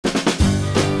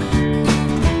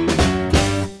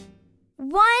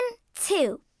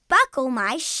2, buckle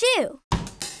my shoe.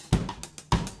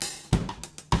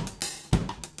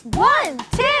 1,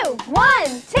 2,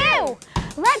 1, 2.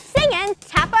 Let's sing and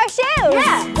tap our shoes.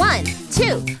 Yeah. 1,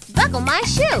 2, buckle my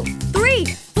shoe. 3,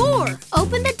 4,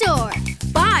 open the door.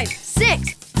 5,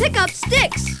 6, pick up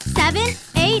sticks. 7,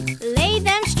 8, lay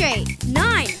them straight.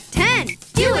 9, 10,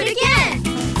 Do it again.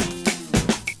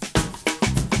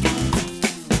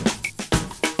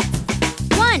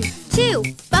 1, 2,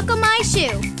 buckle my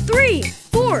shoe. 3,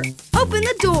 4, open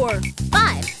the door.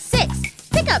 5, 6,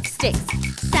 pick up sticks.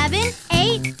 7,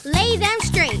 8, lay them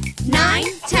straight. 9,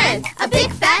 10, a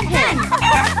big fat hen.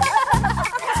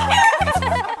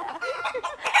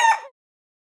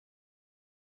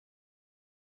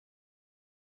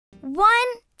 One,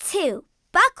 2,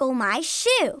 buckle my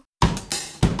shoe.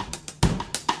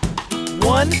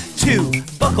 1, 2,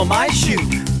 buckle my shoe.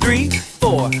 3,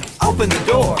 4, open the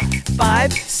door.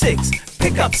 5, 6,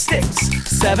 pick up sticks.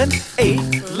 7,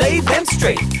 8, lay them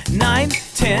straight. 9,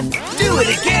 10, do it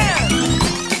again.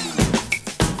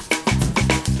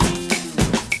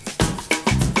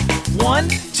 1,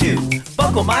 2,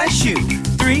 buckle my shoe.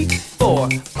 3, 4,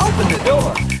 open the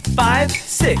door. 5,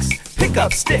 6, pick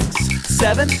up sticks.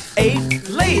 7, 8,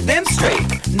 lay them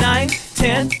straight. 9,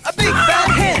 10, a big fat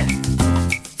hen.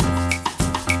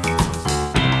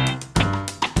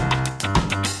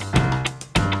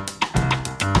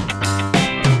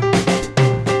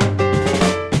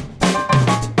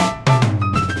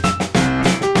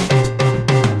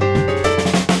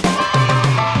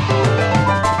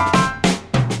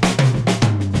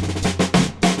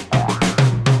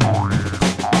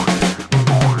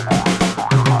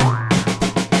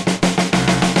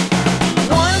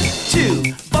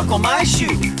 My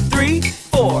shoe. 3,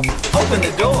 4, open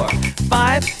the door.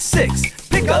 5, 6,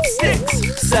 pick up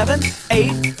sticks. 7,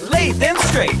 8, lay them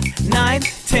straight. 9,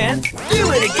 10,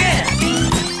 do it again.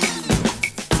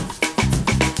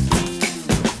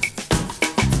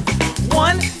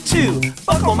 1, 2,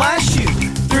 buckle my shoe.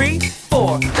 3,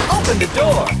 4, open the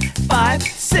door. 5,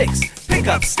 6, pick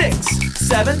up sticks.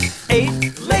 7,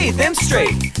 8, lay them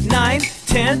straight. 9,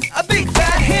 10, a big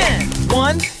fat hen.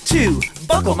 1, 2,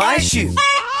 buckle my shoe.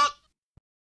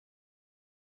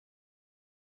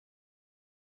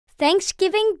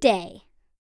 Thanksgiving Day.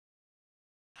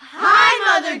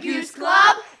 Hi, Mother Goose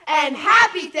Club, and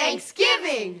happy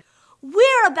Thanksgiving!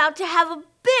 We're about to have a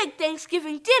big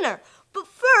Thanksgiving dinner, but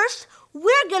first,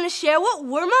 we're going to share what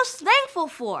we're most thankful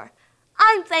for.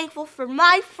 I'm thankful for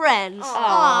my friends.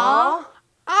 Aww.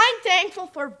 I'm thankful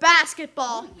for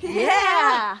basketball.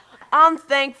 Yeah. I'm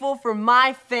thankful for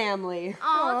my family.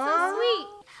 Oh, so sweet.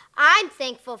 I'm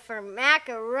thankful for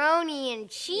macaroni and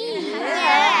cheese.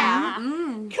 Yeah.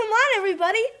 Come on,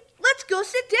 everybody. Let's go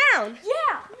sit down.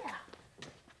 Yeah.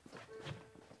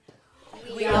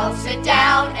 We all sit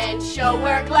down and show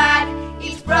we're glad.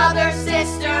 Each brother,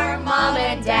 sister, mom,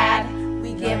 and dad.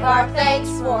 We give our thanks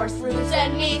for fruits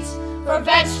and meats, for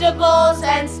vegetables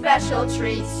and special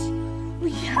treats.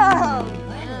 Yum.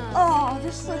 Oh,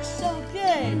 this looks so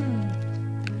good.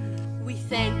 We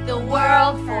thank the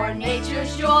world for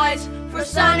nature's joys, for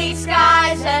sunny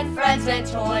skies and friends and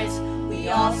toys. We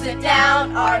all sit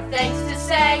down, our thanks to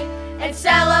say, and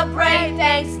celebrate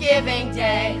Thanksgiving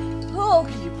Day. Oh,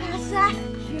 can you pass that?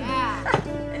 Yeah.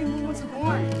 Anyone wants a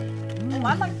corn? Oh,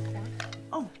 I'd like corn.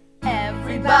 Oh.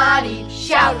 Everybody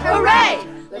shout hooray!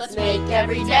 Let's make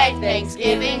every day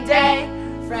Thanksgiving Day.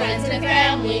 Friends and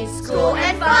family, school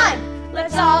and fun.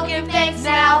 Let's all give thanks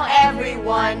now,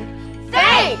 everyone.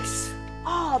 Thanks!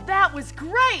 Oh, that was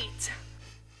great!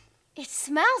 It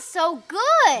smells so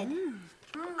good.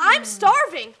 I'm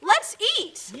starving. Let's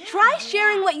eat. Yeah. Try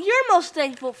sharing what you're most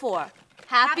thankful for.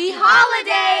 Happy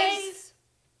holidays!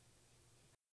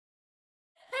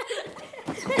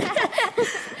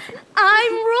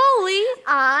 I'm Roly.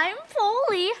 I'm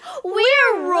Poly.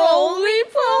 We're Roly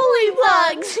Poly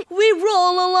bugs. We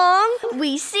roll along.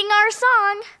 We sing our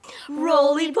song.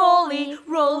 Roly Poly,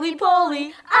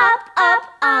 up, up,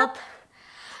 up.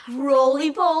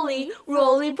 Roly Poly,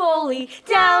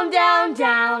 down, down,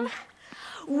 down.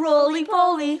 Roly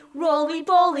Poly,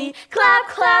 clap,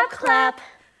 clap, clap.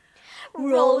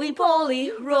 Roly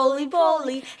Poly,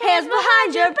 hands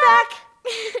behind your back.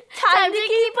 Time to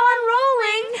keep on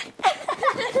rolling.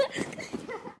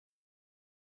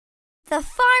 The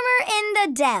Farmer in the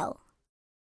Dell.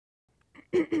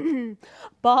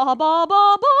 Ba ba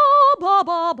ba ba ba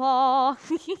ba ba.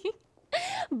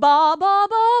 Ba ba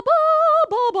ba ba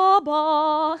ba ba ba.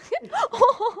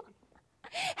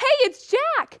 Hey, it's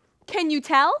Jack. Can you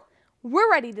tell? We're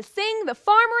ready to sing The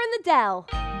Farmer in the Dell.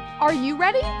 Are you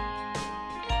ready?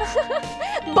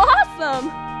 Awesome!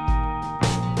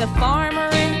 The farmer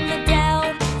in the dell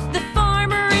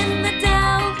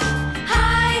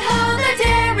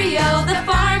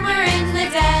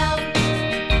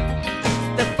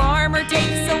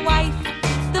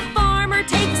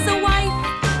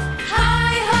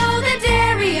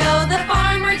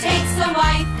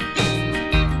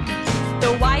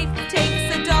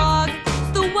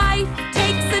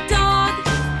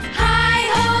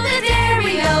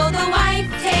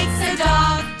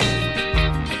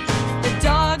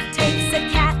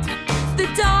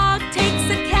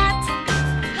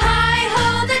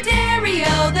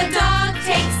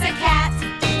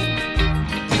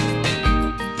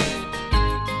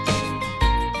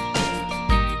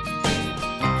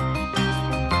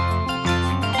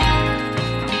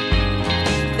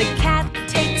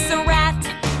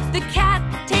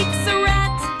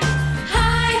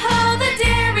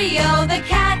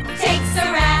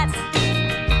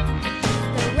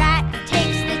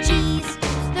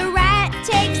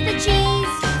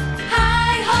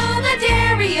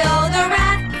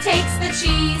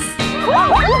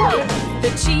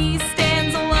cheese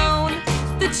stands alone.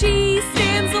 The cheese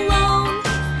stands alone.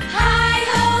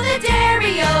 Hi-ho the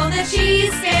dairy-o, the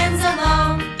cheese stands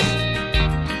alone.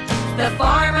 The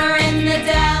farmer in the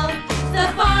dell, the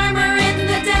farmer in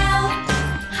the dell.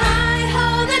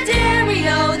 Hi-ho the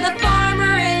dairy-o, the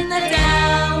farmer in the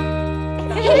dell.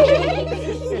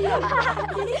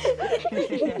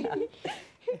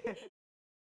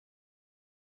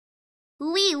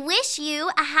 We wish you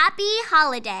a happy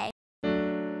holiday.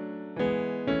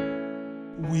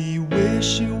 We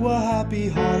wish you a happy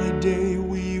holiday.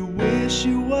 We wish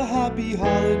you a happy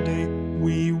holiday.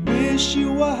 We wish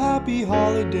you a happy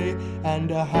holiday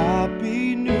and a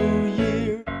happy new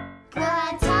year.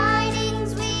 Glad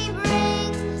tidings we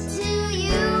bring to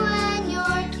you and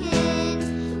your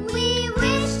kin. We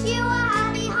wish you a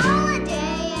happy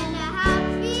holiday and a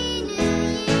happy new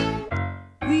year.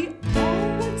 We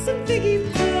all want some figgy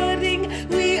pudding.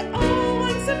 We all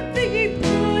want some figgy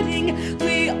pudding.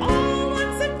 We all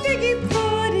want some figgy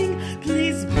pudding.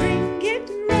 Please bring it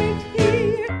right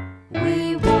here.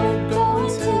 We won't go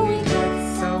until we get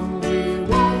some. We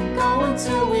won't go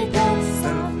until we get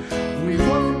some. We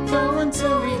won't go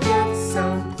until we get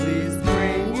some. Please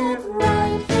bring it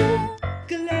right here.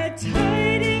 Glad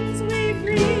tidings we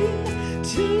bring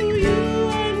to you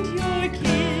and your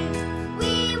kin.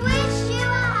 We wish you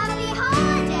a happy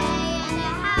holiday and a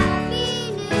happy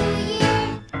new year.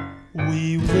 We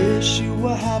wish you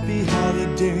a happy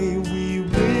holiday. We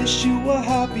wish you a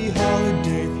happy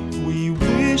holiday. We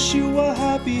wish you a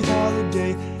happy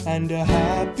holiday and a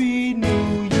happy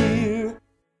new year.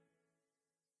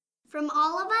 From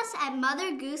all of us at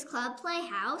Mother Goose Club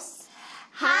Playhouse,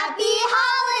 happy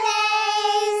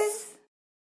holidays!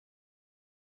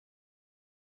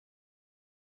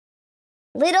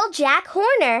 Little Jack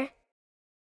Horner.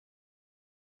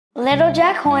 Little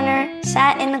Jack Horner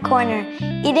sat in the corner,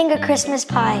 eating a Christmas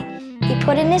pie. He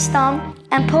put in his thumb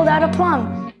and pulled out a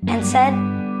plum and said,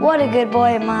 "What a good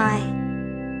boy am I."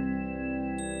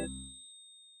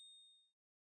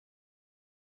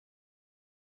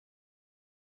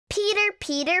 Peter,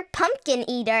 Peter, Pumpkin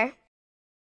Eater.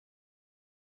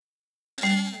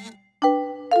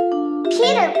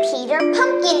 Peter, Peter,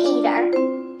 Pumpkin Eater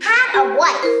had a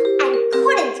wife and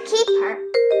couldn't keep her.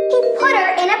 He put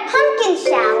her in a pumpkin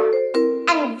shell,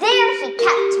 and there he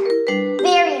kept her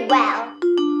very well.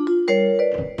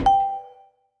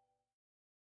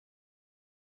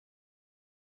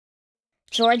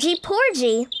 Georgie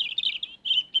Porgie.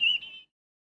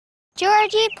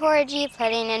 Georgie Porgie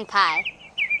pudding and pie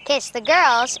kissed the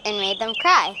girls and made them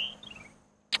cry.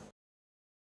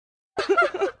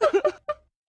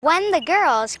 When the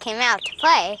girls came out to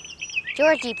play,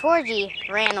 Georgie Porgie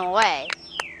ran away.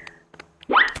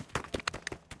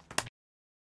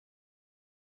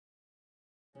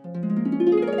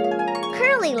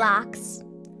 Curly Locks.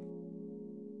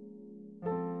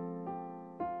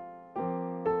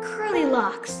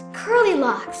 Curly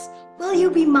Locks, will you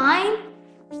be mine?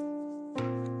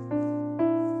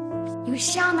 You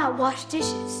shall not wash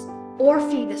dishes or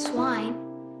feed the swine,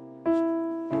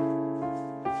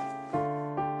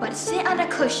 but sit on a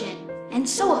cushion and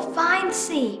sew a fine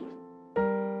seam,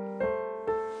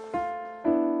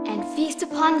 and feast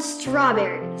upon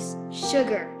strawberries,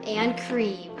 sugar, and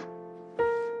cream.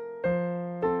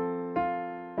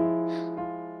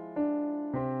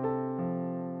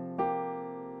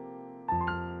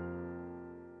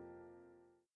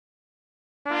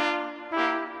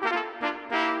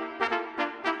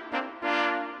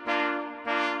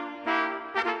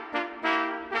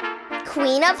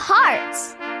 Queen of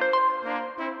Hearts.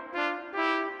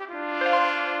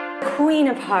 Queen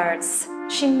of Hearts,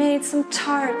 she made some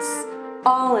tarts,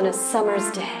 all in a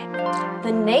summer's day.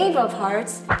 The Knave of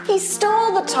Hearts, he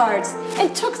stole the tarts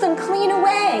and took them clean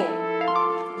away.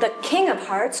 The King of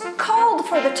Hearts called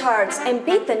for the tarts and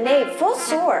beat the knave full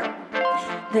sore.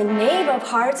 The Knave of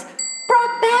Hearts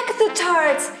brought back the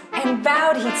tarts and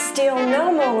vowed he'd steal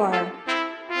no more.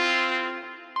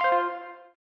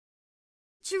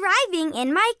 Driving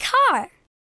in my car.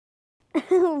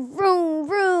 Vroom,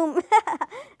 vroom.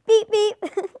 Beep, beep.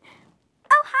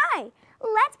 Oh, hi.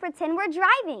 Let's pretend we're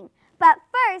driving. But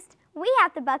first, we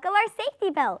have to buckle our safety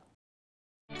belt.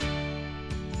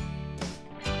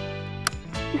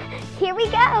 Here we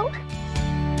go.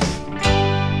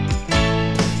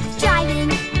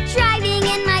 Driving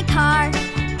in my car.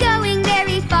 Going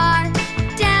very far.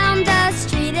 Down the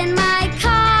street in my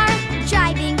car.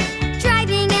 Driving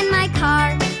in my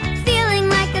car. Feeling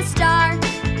like a star.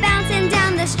 Bouncing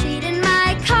down the street in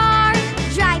my car.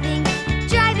 Driving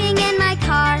in my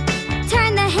car.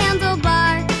 Turn the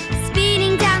handlebar.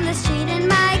 Speeding down the street in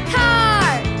my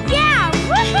car. Yeah,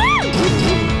 woohoo!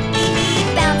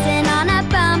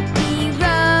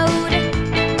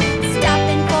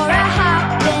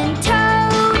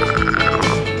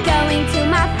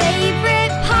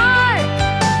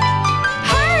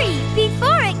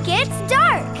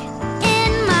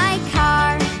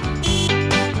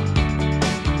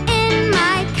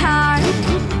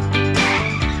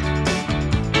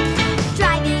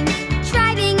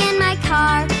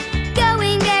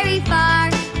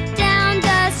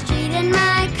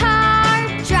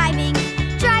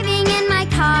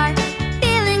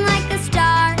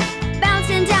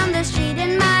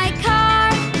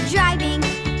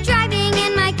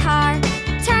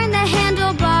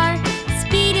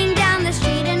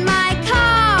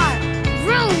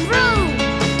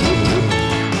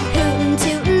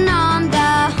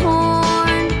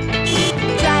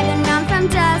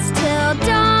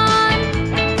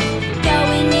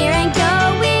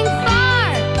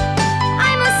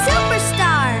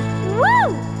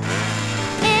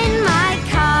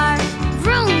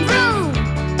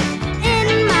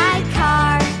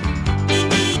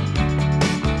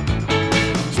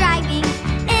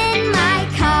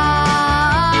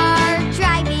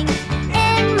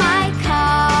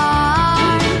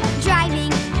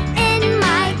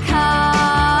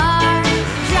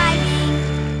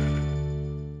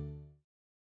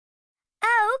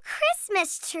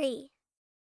 Christmas tree.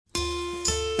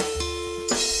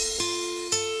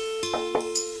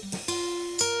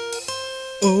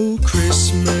 Oh,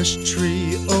 Christmas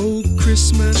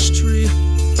tree,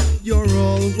 you're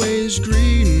always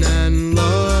green and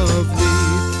lovely.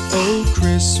 Oh,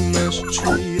 Christmas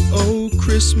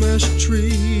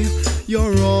tree,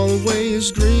 you're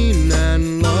always green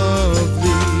and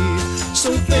lovely.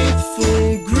 So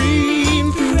faithful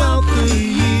green throughout the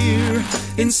year,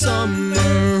 in summer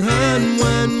and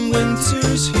when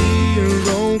winter's here.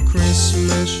 Oh,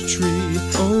 Christmas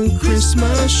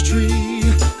tree,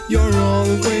 you're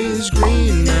always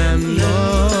green and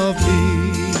lovely.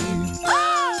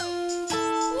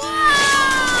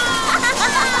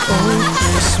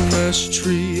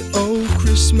 Oh,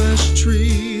 Christmas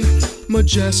tree,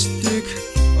 majestic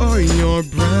are your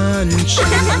branches.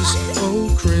 Oh,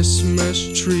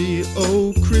 Christmas tree,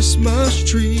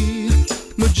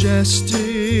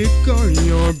 majestic are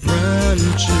your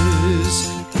branches.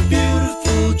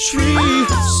 Beautiful tree,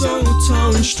 so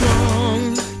tall and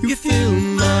strong, you fill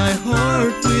my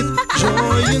heart with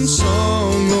joy and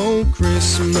song. Oh,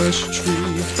 Christmas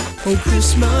tree,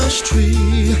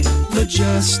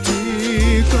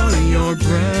 majestic are your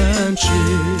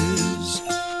branches.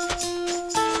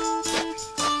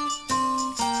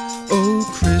 Oh,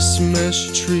 Christmas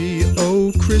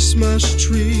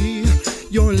tree,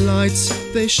 your lights,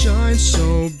 they shine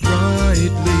so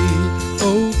brightly.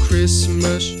 Oh,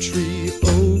 Christmas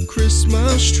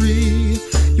tree,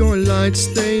 your lights,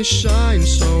 they shine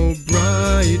so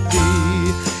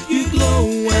brightly. You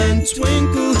glow and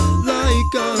twinkle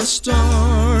like a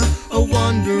star, a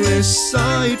wondrous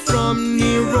sight from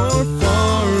near or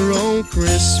far. Oh,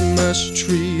 Christmas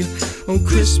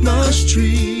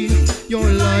tree,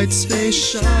 your lights, they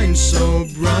shine so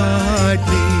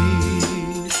brightly.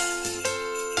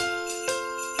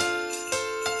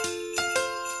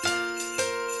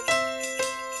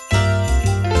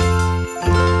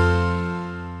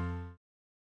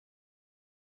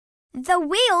 The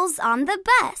wheels on the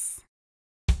bus.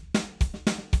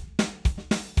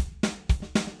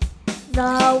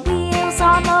 The wheels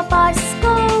on the bus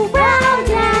go round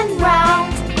and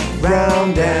round.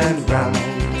 Round and round,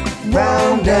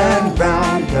 round and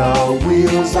round. The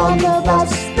wheels on the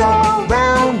bus go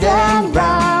round and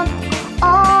round.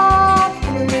 All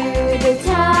through the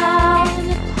town.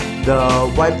 The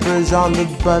wipers on the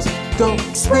bus go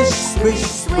swish, swish,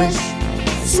 swish.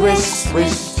 Swish,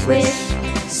 swish, swish.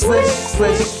 Swish,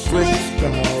 swish, swish.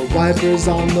 The wipers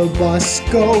on the bus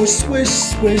go swish,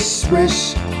 swish,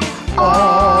 swish.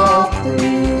 All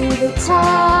through the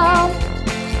town.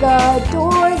 The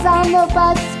doors on the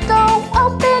bus go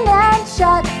open and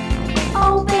shut.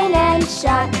 Open and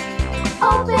shut.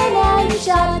 Open and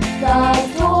shut. The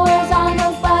doors on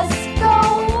the bus go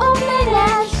open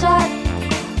and shut.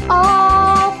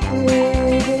 All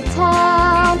through the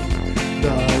town.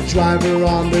 The driver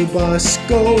on the bus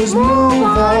goes move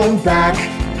on back,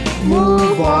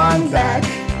 move on back,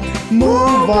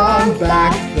 move on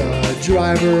back. The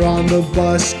driver on the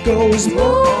bus goes move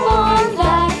on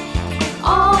back.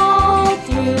 All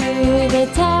through the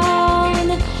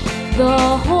town.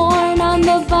 The horn on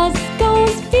the bus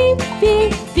goes beep,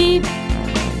 beep, beep.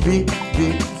 Beep,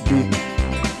 beep, beep.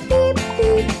 Beep,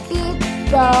 beep, beep.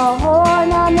 The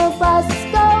horn on the bus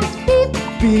goes beep,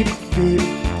 beep, beep.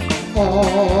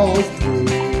 All through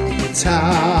the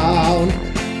town.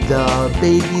 The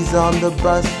babies on the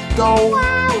bus go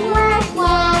wow, wow,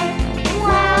 wow.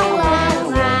 Wow, wow,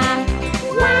 wow.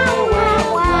 Wow, wow,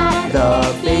 wow. The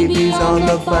babies on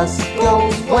the bus go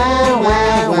wow,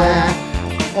 wow, wow.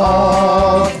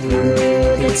 All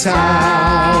through the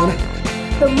town.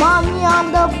 The mommy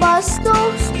on the bus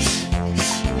goes shh,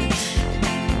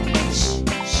 shh,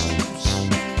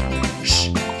 shh,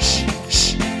 shh,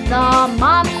 shh. The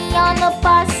mommy on the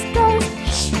bus goes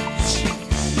shh, shh, shh.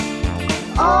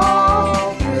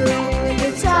 All through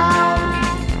the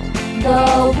town.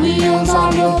 The wheels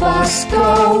on the bus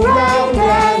go round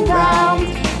and round.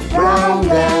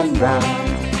 Round and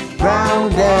round.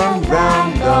 Round and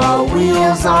round. The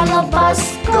wheels on the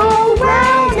bus go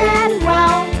round and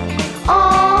round.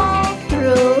 All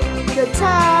through the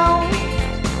town.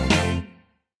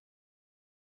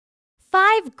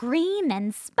 5 green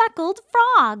and speckled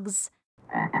frogs.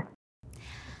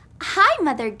 Hi,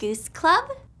 Mother Goose Club.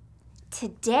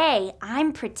 Today,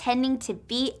 I'm pretending to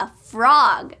be a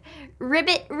frog.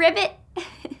 Ribbit, ribbit.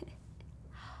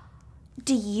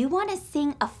 Do you want to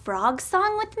sing a frog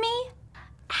song with me?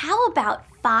 How about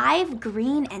 5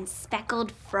 green and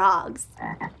speckled frogs?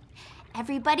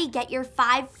 Everybody get your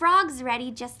 5 frogs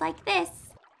ready just like this.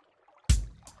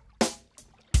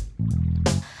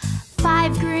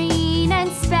 5 green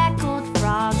and speckled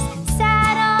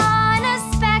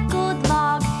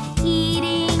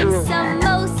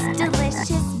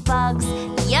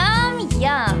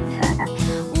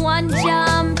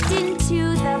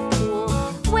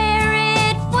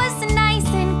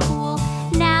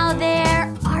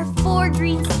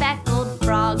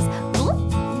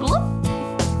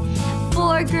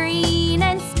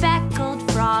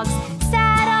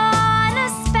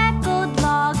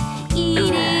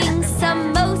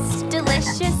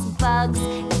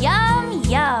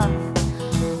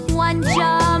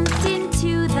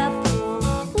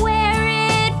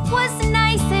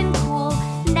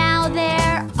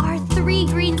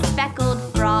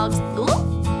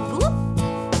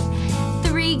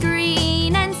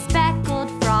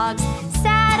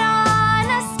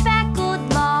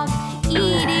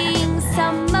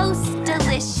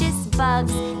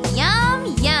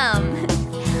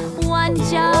One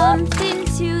jumped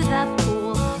into the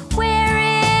pool where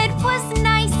it was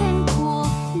nice and cool.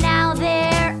 Now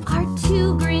there are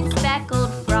 2 green speckled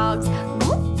frogs.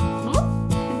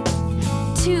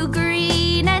 Two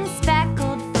green and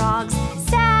speckled frogs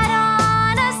sat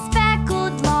on a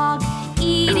speckled log,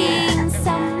 eating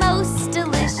some most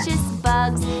delicious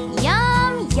bugs.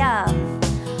 Yum, yum.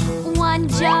 One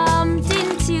jumped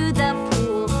into the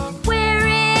pool where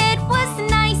it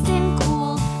was nice and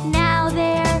cool. Now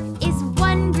there is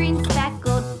 1 green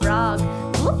speckled frog.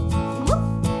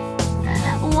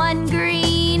 One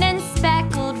green and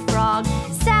speckled frog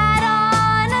sat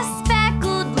on a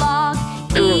speckled log,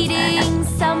 eating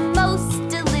some most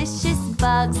delicious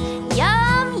bugs.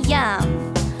 Yum,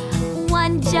 yum.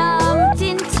 One jumped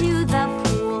into the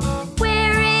pool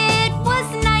where it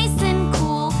was nice and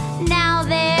cool. Now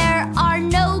there are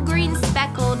no green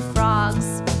speckled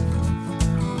frogs.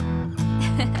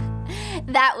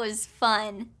 That was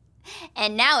fun.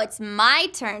 And now it's my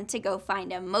turn to go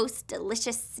find a most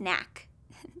delicious snack.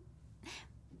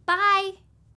 Bye.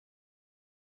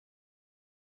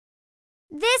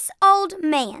 This old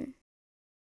man.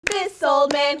 This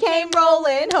old man came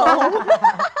rolling home.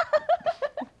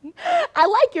 I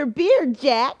like your beard,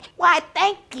 Jack. Why,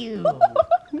 thank you.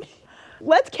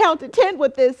 Let's count to 10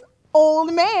 with this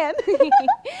old man.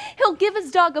 He'll give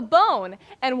his dog a bone,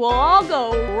 and we'll all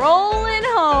go rolling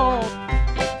home.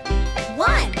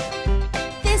 1.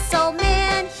 This old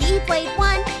man, he played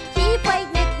 1. He played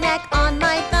knick-knack on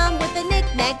my thumb with a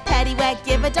knick-knack, paddywhack,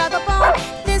 give a dog a bone.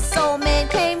 This old man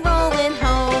came rolling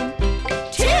home.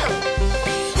 2.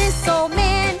 This old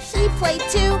man, he played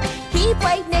 2. He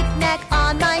played knick-knack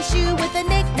on my shoe with a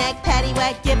knick-knack,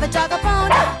 paddywhack, give a dog a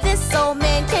bone. This old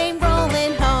man came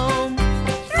rolling home.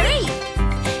 3.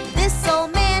 This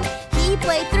old man, he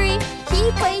played 3.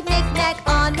 He played knick-knack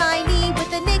on my knee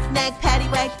with a knick-knack,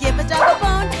 paddywhack, give a dog a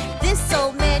bone. This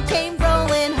old man came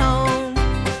rolling home.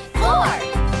 4.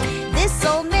 This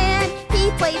old man,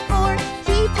 he played 4.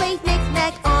 He played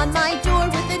knick-knack on my door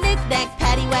with a knick-knack,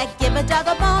 paddywhack, give a dog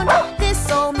a bone. This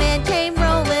old man came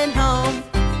rolling home.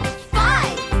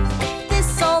 5.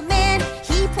 This old man,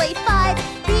 he played 5.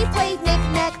 He played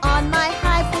knick-knack on my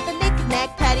hive with a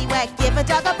knick-knack, paddywhack, give a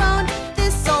dog a bone.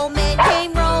 This old man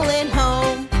came rolling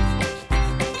home.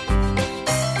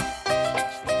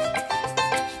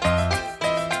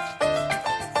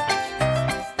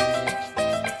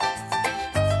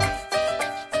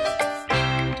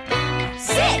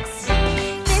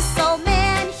 This old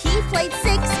man, he played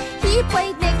 6. He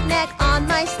played knick-knack on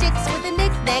my sticks with a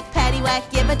knick-knack, paddywhack,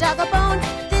 give a dog a bone.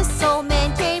 This old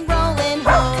man came rolling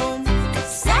home.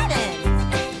 7.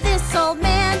 This old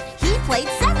man, he played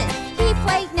 7. He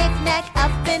played knick-knack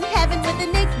up in heaven with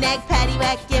a knick-knack,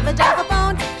 paddywhack, give a dog a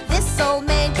bone. This old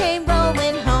man came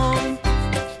rolling home.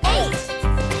 8.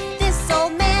 This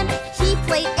old man, he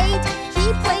played 8.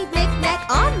 He played knick-knack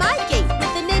on my gate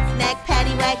with a knick-knack,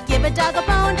 paddywhack, give a dog a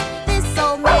bone. This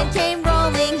old man came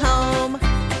rolling home.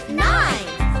 9.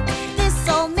 This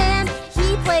old man,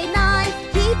 he played 9.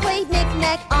 He played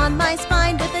knick-knack on my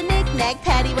spine with a knick-knack,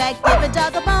 paddywhack, give a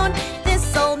dog a bone.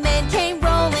 This old man came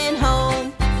rolling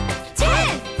home.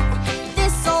 10.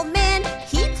 This old man,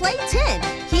 he played 10.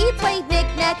 He played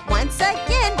knick-knack once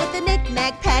again with a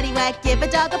knick-knack, paddywhack, give a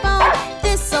dog a bone.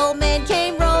 This old man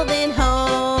came rolling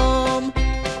home.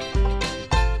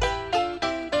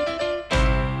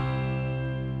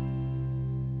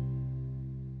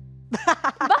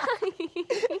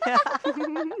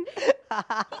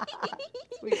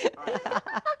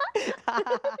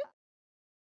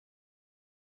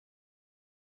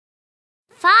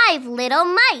 Five little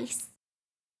mice.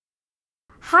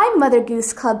 Hi, Mother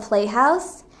Goose Club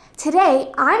Playhouse.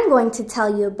 Today I'm going to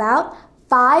tell you about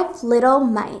 5 little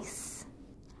mice.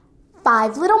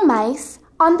 5 little mice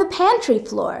on the pantry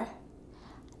floor.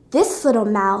 This little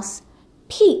mouse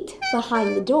peeked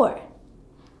behind the door.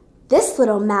 This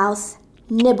little mouse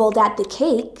nibbled at the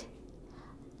cake.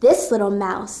 This little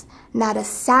mouse not a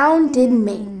sound did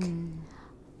make.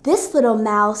 This little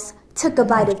mouse took a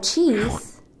bite of cheese.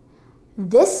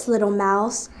 This little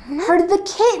mouse heard the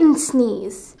kitten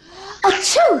sneeze.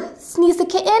 Achoo! Sneezed the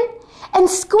kitten, and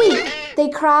squeak! They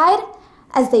cried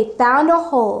as they found a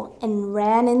hole and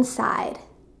ran inside.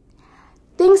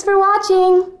 Thanks for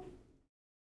watching!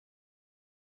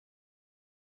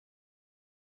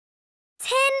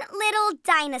 10 little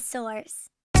dinosaurs.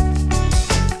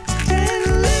 10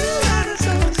 little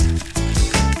dinosaurs.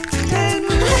 10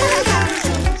 little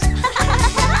dinosaurs.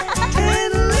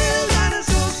 10 little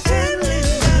dinosaurs. 10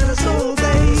 little dinosaur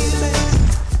babies.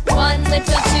 1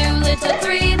 little, 2 little,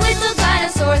 3 little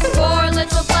dinosaurs. 4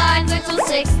 little, 5 little,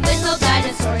 6 little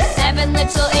dinosaurs. 7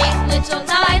 little, 8 little,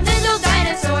 9 little dinosaurs.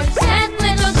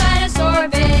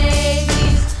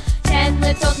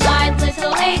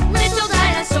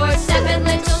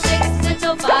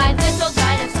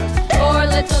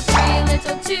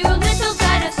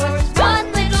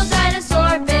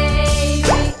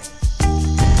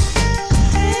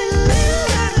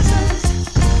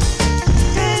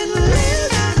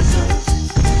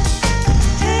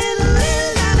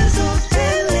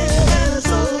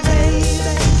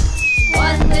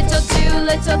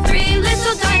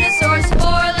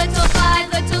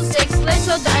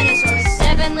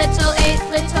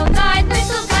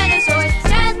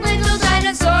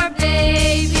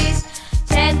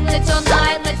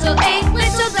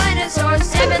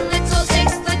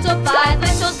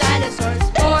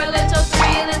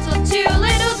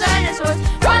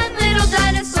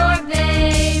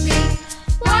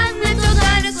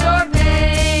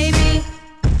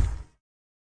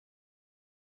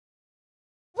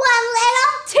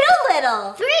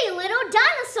 little. 3 little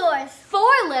dinosaurs. 4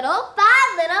 little. 5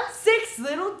 little. 6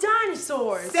 little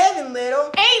dinosaurs. 7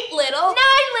 little. 8 little. 9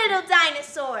 little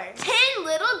dinosaurs. 10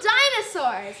 little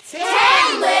dinosaurs.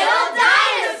 10 little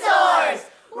dinosaurs.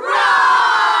 Roar!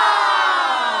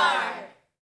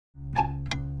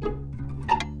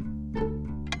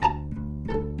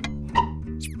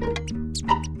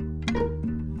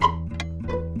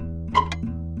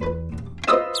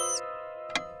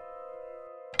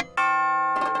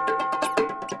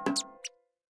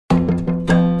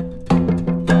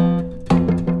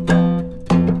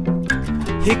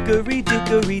 Hickory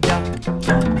dickory dock,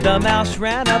 the mouse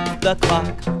ran up the clock.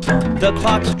 The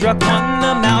clock struck 1,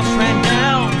 the mouse ran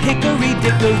down. Hickory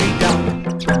dickory dock,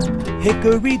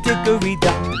 hickory dickory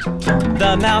dock,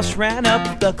 the mouse ran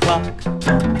up the clock.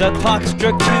 The clock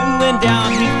struck 2 and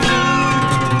down he flew.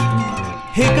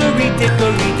 Hickory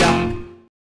dickory dock.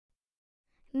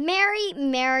 Mary,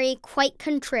 Mary, quite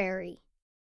contrary.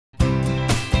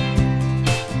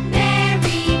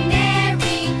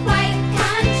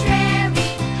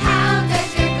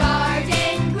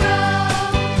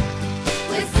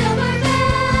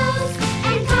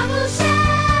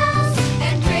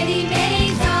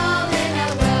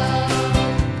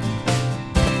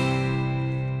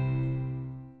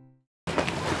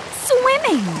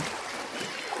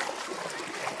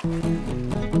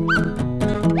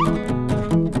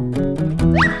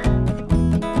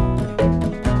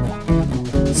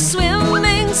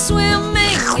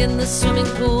 In the swimming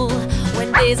pool,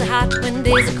 when days are hot, when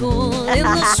days are cool. In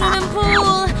the swimming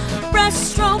pool,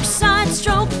 breaststroke, side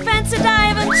stroke, fancy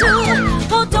diving too.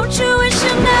 Oh, don't you wish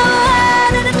you never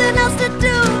had anything else to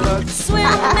do?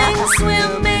 Swimming,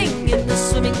 swimming in the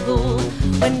swimming pool,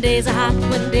 when days are hot,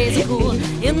 when days are cool.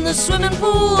 In the swimming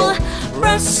pool,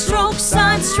 breaststroke,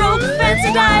 side stroke,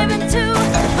 fancy diving too.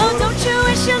 Oh, don't you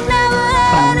wish you never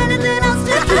had anything else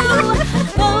to do?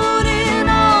 Floating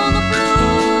on the blue,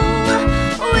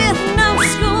 with no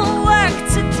schoolwork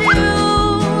to do.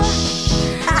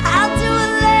 I'll do a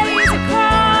lazy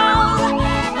crawl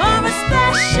or a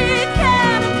splashy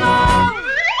cannonball.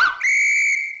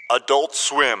 Adult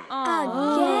Swim.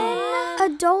 Again?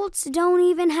 Adults don't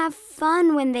even have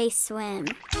fun when they swim.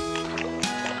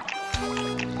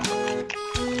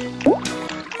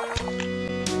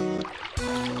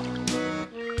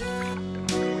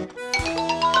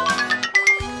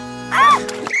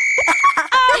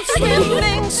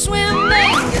 Swimming,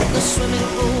 swimming in the swimming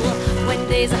pool, when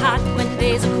days are hot, when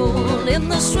days are cool. In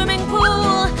the swimming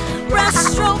pool,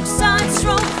 breaststroke, side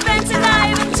stroke, fancy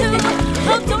diving too.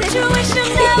 Oh, don't you wish you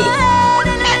never had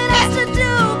anything else to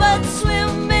do but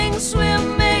swimming,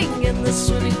 swimming in the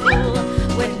swimming pool,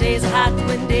 when days are hot,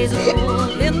 when days are cool.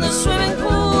 In the swimming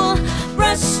pool,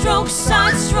 breaststroke,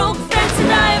 side stroke, fancy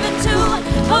diving too.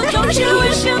 Oh, don't you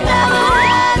wish you never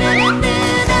had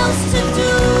anything else to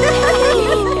do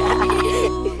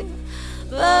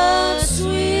but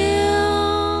swim?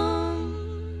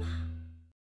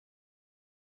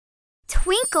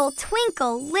 Twinkle,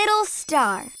 twinkle, little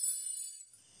star.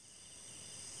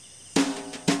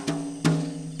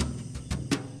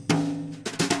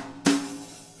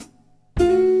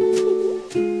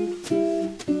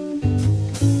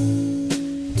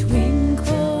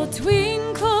 Twinkle,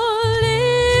 twinkle,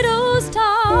 little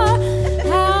star,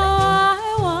 how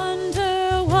I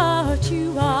wonder what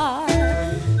you are.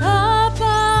 Up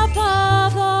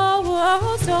above the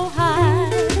world so high,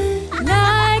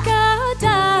 like a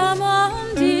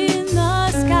diamond in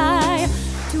the sky.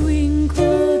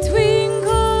 Twinkle,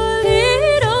 twinkle,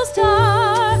 little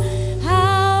star,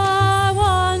 how I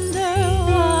wonder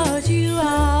what you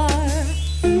are.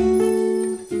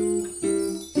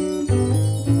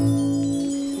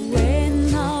 When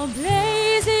the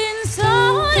blazing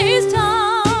sun is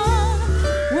done,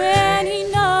 when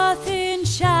nothing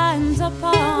shines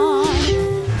upon,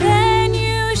 then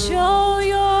you show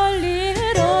your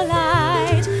little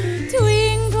light.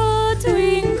 Twinkle,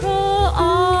 twinkle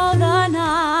all the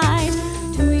night.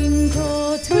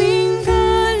 Twinkle,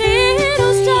 twinkle,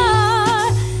 little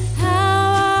star,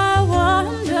 how I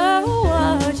wonder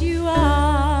what you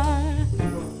are.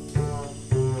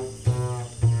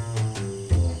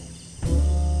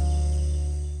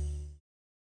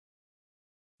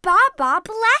 Baa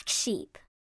Black Sheep.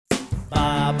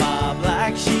 Baa, baa,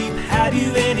 black sheep, have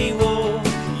you any wool?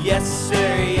 Yes,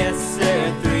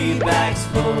 sir, 3 bags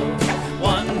full.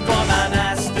 1 for my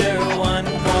master, 1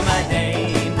 for my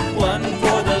dame, 1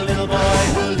 for the little boy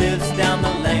who lives down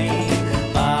the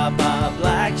lane. Baa, baa,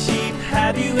 black sheep,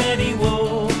 have you any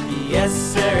wool? Yes,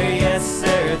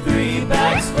 sir, 3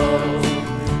 bags full.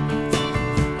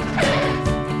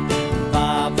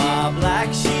 Baa, baa,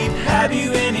 black sheep, have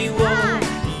you any wool?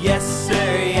 Yes,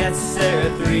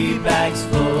 bags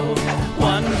full.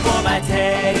 One for my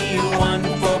teddy, one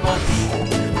for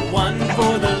Bo-Peep, one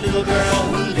for the little girl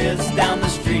who lives down the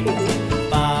street.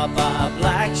 Baba,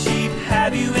 black sheep,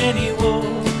 have you any wool?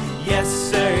 Yes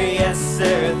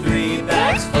sir, 3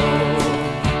 bags full.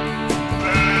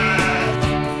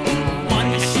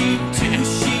 1 sheep, 2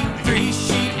 sheep, 3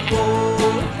 sheep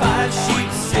more. 5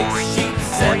 sheep, 6 sheep,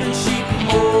 7 sheep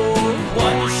more.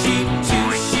 1 sheep,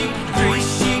 2 sheep, 3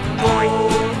 sheep more.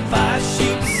 5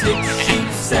 sheep, 6 sheep,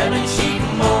 7 sheep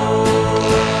more.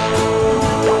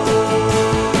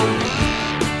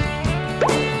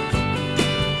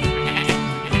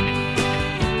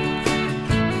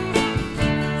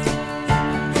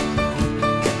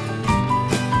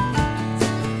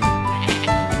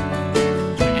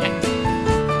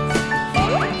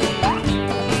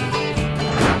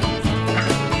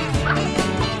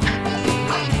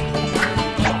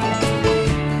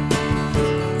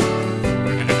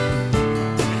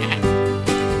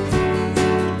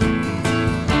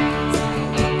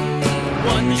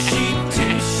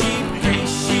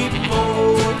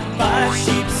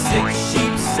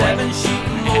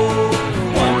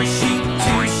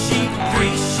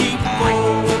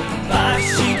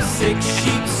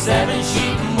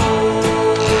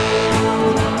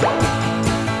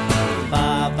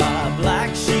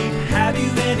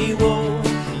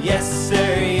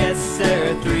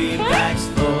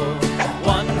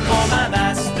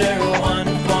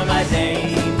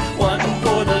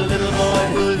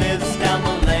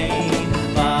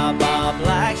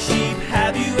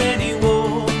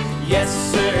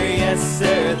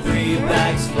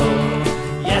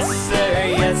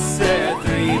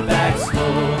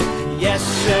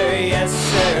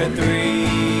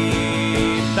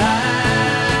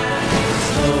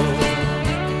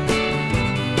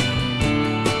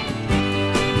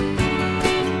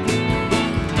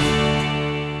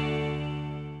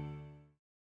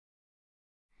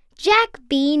 Jack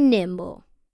Be Nimble.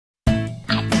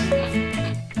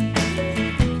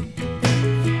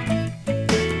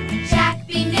 Jack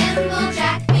be nimble,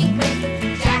 Jack be quick.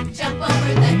 Jack jump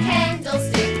over the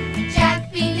candlestick.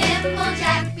 Jack be nimble,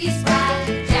 Jack be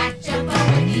spry. Jack jump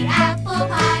over the apple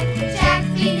pie. Jack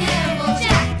be nimble,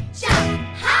 Jack jump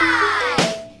high.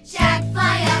 Jack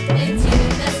fly up into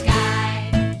the sky.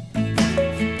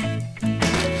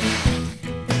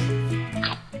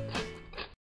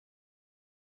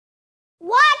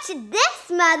 Watch this,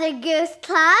 Mother Goose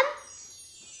Club.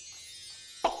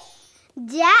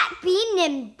 Jack be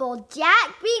nimble,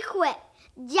 Jack be quick.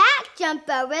 Jack jump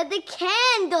over the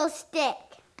candlestick.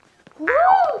 Woo!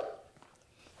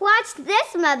 Watch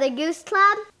this, Mother Goose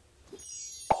Club.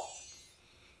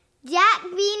 Jack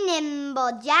be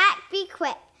nimble, Jack be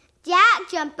quick. Jack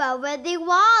jump over the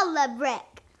wall of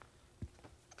brick.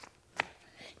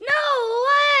 No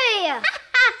way!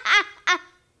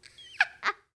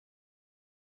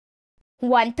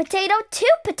 1 potato, 2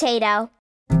 potato.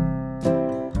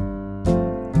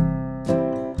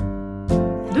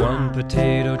 1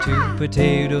 potato, 2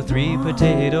 potato, 3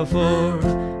 potato,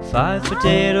 4, 5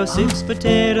 potato, 6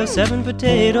 potato, 7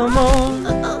 potato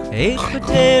more. 8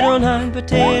 potato, 9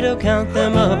 potato, count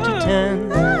them up to 10.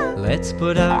 Let's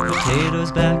put our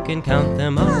potatoes back and count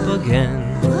them up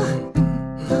again.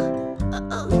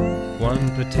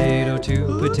 1 potato,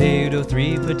 2 potato,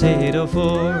 3 potato,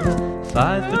 4,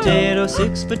 5 potato,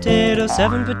 6 potato,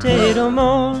 7 potato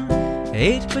more.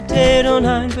 8 potato,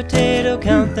 9 potato,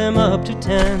 count them up to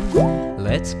 10.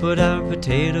 Let's put our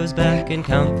potatoes back and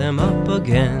count them up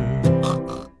again.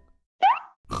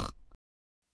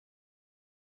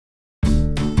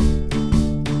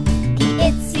 The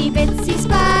itsy bitsy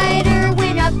spider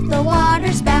went up the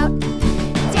water spout.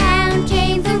 Down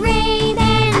came the rain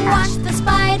and washed the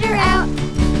spider out.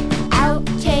 Out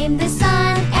came the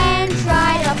sun and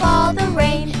dried up all the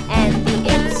rain. And the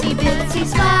itsy bitsy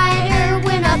spider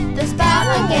went up the spout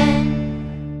again.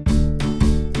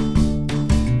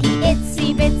 The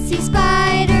itsy bitsy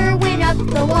spider went up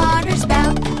the water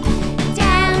spout.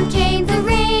 Down came the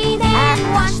rain and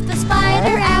washed the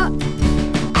spider out.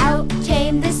 Out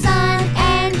came the sun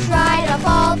and dried up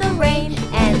all the rain.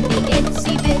 And the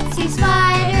itsy bitsy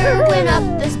spider went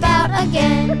up the spout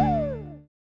again.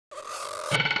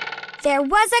 There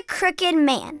was a crooked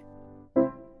man.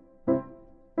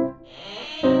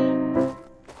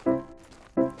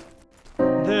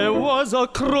 There was a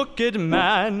crooked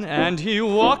man, and he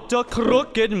walked a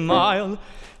crooked mile.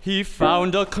 He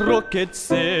found a crooked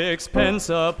sixpence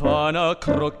upon a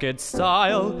crooked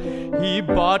stile. He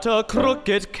bought a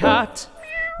crooked cat,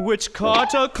 which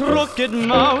caught a crooked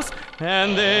mouse,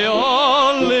 and they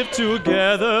all lived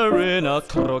together in a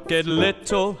crooked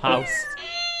little house.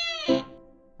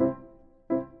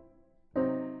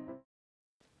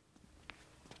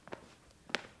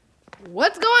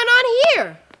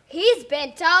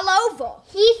 bent all over.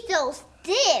 He's so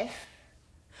stiff.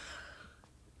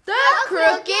 The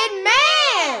Crooked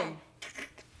Man!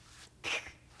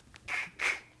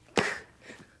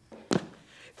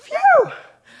 Phew!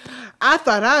 I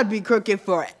thought I'd be crooked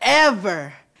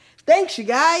forever. Thanks, you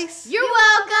guys. You're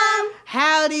welcome.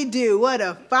 Howdy do. What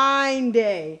a fine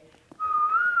day.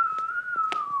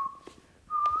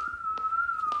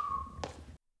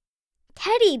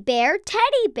 Teddy bear,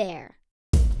 teddy bear.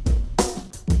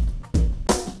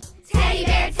 Teddy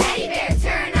bear,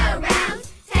 turn around.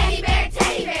 Teddy bear,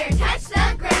 touch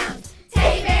the ground.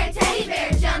 Teddy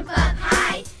bear, jump up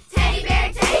high. Teddy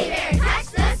bear, touch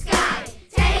the sky.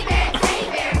 Teddy bear,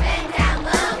 bend down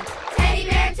low. Teddy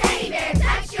bear,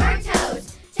 touch your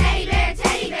toes. Teddy bear,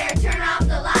 turn off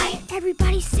the light.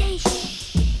 Everybody say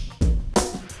shh.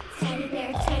 Teddy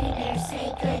bear,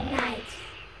 say goodnight.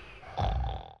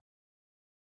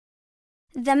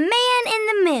 The Man in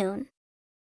the Moon.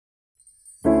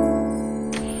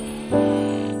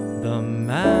 The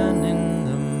man in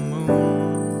the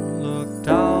moon looked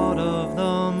out of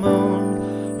the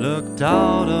moon, looked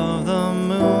out of the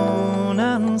moon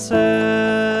and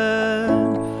said,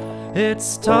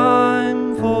 "It's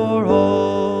time for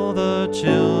all the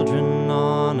children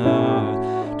on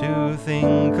earth to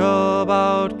think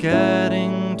about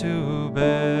getting to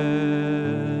bed."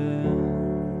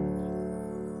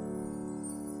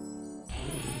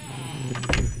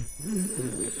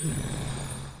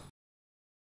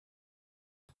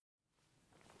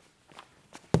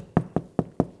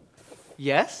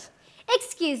 Yes?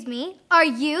 Excuse me, are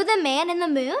you the Man in the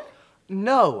Moon?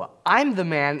 No, I'm the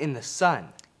man in the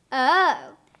sun.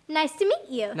 Oh, nice to meet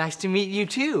you. Nice to meet you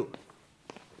too.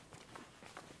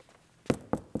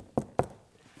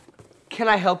 Can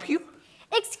I help you?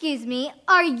 Excuse me,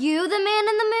 are you the Man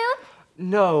in the Moon?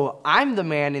 No, I'm the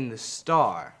man in the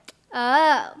star.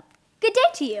 Oh, good day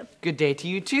to you. Good day to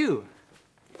you too.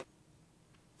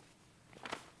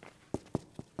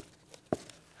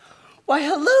 Why,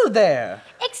 hello there.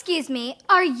 Excuse me,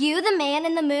 are you the Man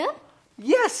in the Moon?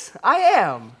 Yes, I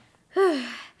am. I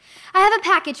have a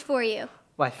package for you.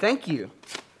 Why, thank you.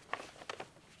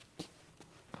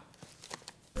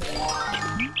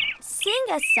 Sing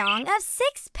a song of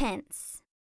sixpence.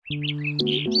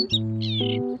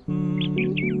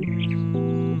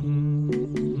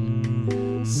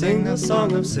 Sing a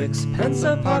song of sixpence,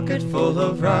 a pocket full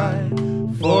of rye,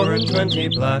 24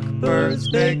 blackbirds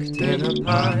baked in a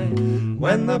pie.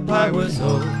 When the pie was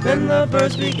open, the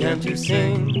birds began to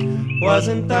sing.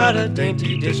 Wasn't that a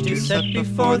dainty dish to set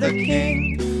before the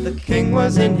king? The king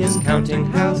was in his counting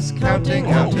house, counting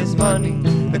out his money.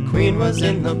 The queen was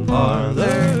in the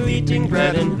parlor, eating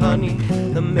bread and honey.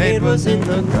 The maid was in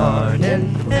the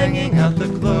garden, hanging out the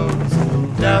clothes.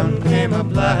 Down came a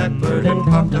blackbird and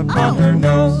popped up on her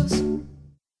nose.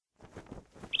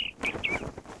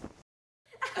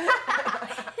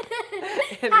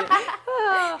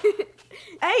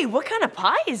 Hey, what kind of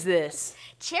pie is this?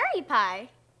 Cherry pie.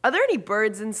 Are there any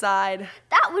birds inside?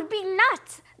 That would be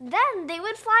nuts. Then they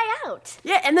would fly out.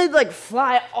 Yeah, and they'd like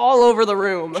fly all over the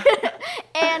room.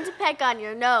 And peck on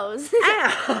your nose.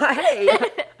 Ow, hey.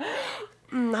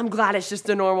 I'm glad it's just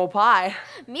a normal pie.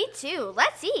 Me too.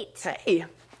 Let's eat. Hey.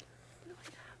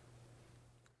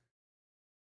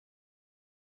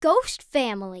 Ghost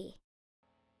Family.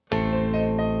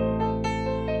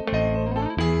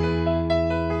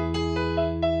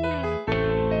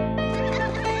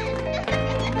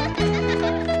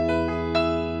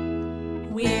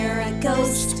 We're a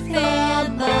ghost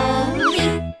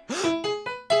family.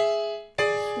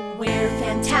 We're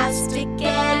fantastic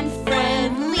and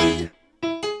friendly.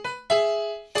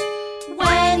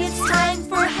 When it's time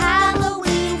for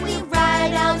Halloween, we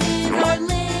ride out in our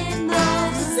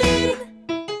limousine.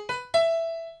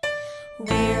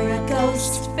 We're a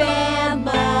ghost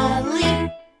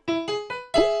family.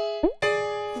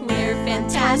 We're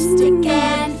fantastic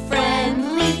and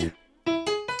friendly.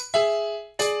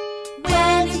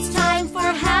 When it's time for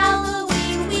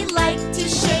Halloween, we like to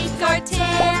shake our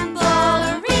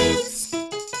tambourines.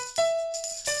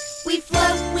 We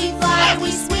float, we fly,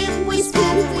 we swim, we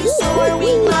spook, we soar,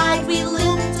 we glide, we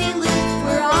loop-de-loop.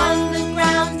 We're on the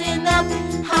ground and up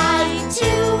high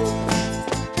too.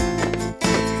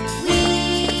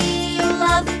 We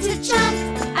love to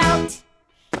jump out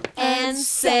and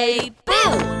say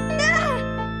boo.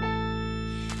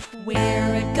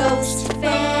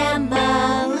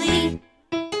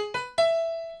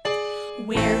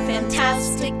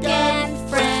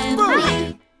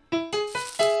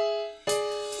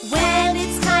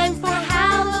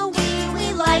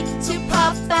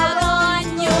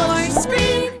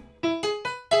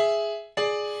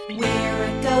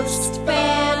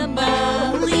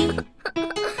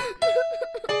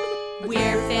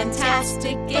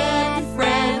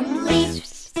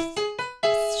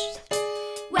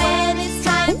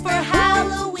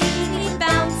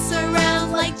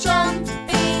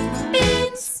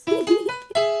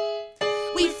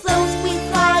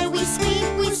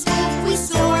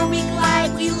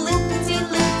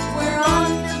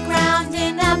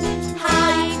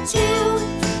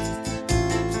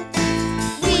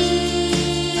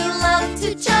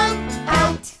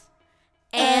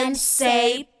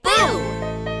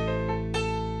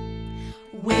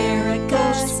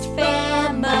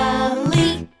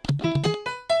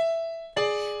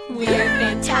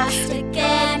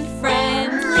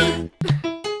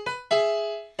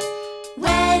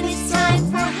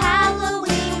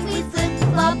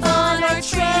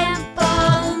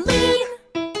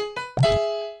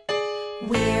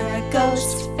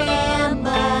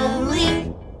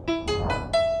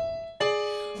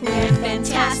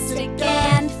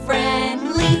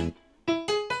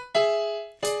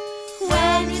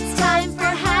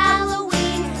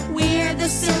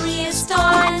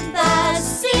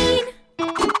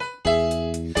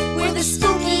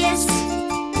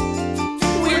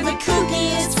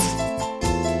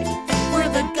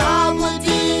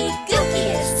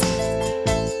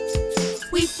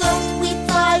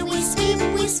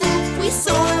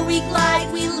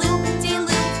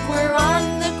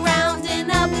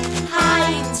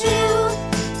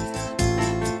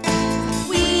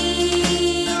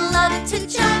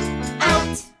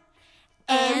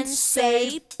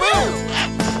 say boo.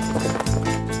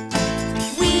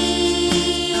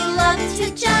 We love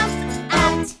to jump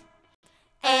at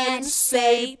and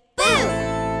say boo.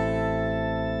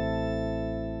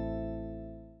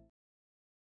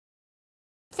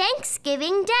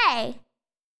 Thanksgiving Day.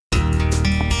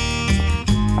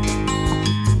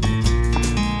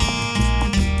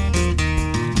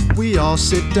 We all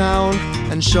sit down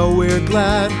and show we're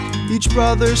glad. Each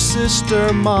brother,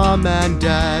 sister, mom, and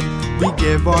dad. We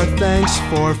give our thanks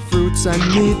for fruits and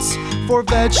meats, for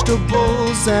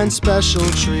vegetables and special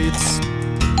treats.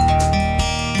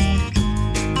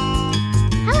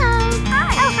 Hello.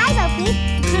 Hi. Oh, hi,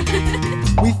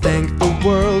 Sophie. We thank the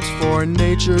world for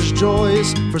nature's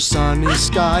joys, for sunny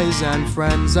skies and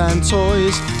friends and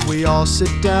toys. We all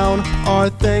sit down, our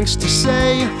thanks to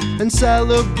say, and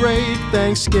celebrate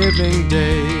Thanksgiving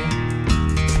Day.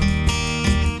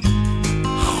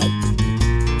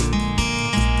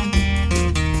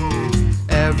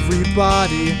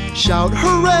 Everybody shout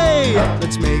hooray!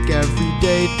 Let's make every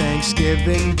day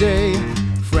Thanksgiving Day.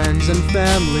 Friends and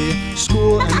family,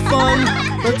 school and fun.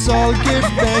 Let's all give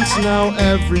thanks now,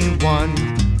 everyone.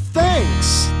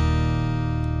 Thanks!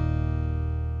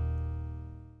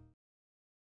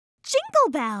 Jingle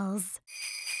bells.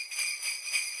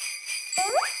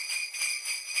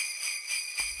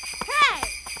 Hey!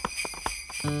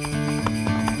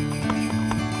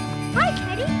 Hi,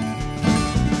 Teddy.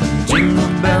 Jingle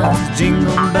bells,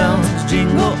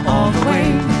 jingle all the way.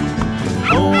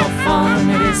 Oh, what fun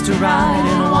it is to ride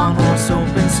in a one-horse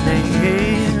open sleigh.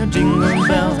 Jingle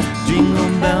bells,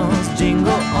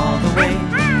 jingle all the way.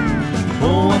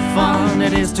 Oh, what fun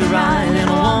it is to ride in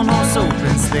a one-horse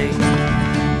open sleigh.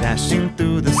 Dashing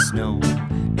through the snow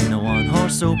in a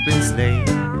one-horse open sleigh.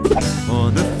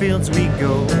 O'er the fields we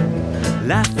go,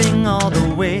 laughing all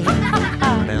the way.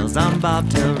 Bells on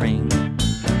bobtail ring,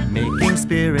 making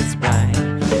spirits bright.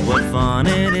 What fun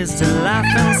it is to laugh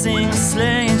and sing a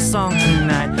sleighing song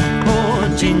tonight.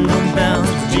 Oh, jingle bells,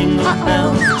 jingle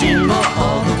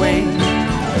all the way.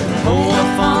 Oh, what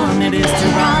fun it is to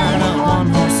ride a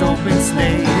one-horse open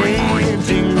sleigh.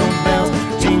 Jingle bells,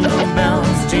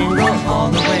 jingle all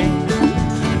the way.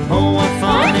 Oh, what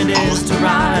fun it is to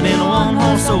ride in a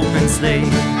one-horse open sleigh.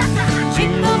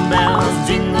 Jingle bells,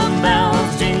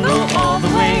 jingle all the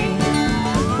way.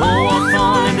 Oh, what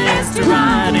fun it is to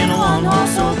ride in a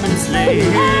one-horse open sleigh.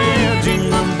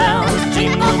 Jingle bells,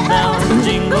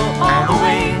 jingle all the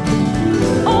way.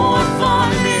 Oh, what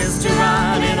fun it is to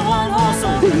ride in a one-horse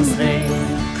open sleigh.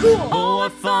 Cool. Oh,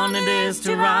 what fun it is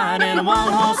to ride in a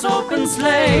one-horse open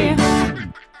sleigh.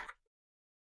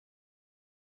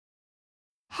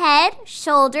 Head,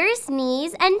 shoulders,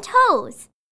 knees, and toes.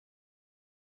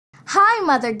 Hi,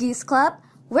 Mother Goose Club.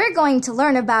 We're going to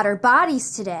learn about our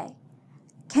bodies today.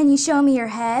 Can you show me your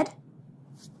head?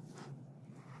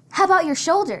 How about your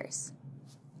shoulders?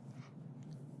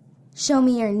 Show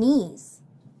me your knees.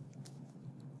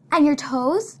 And your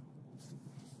toes?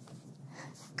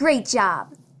 Great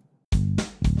job.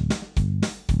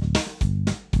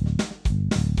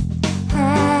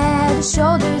 Head,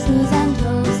 shoulders, knees and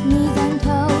toes, knees and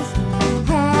toes.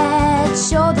 Head,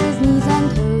 shoulders, knees and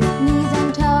toes, knees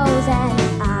and toes. And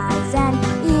eyes and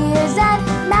ears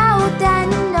and mouth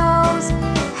and nose.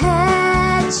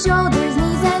 Head, shoulders,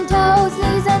 knees and toes,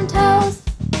 knees and toes.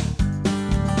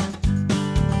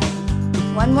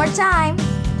 One more time.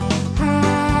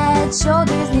 Head,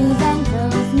 shoulders, knees and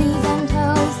toes, knees and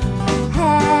toes.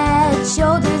 Head,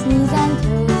 shoulders, knees and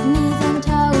toes, knees and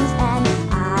toes. And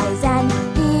eyes and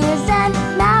ears and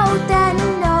mouth and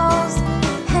nose.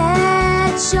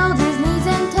 Head, shoulders, knees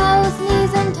and toes,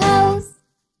 knees and toes.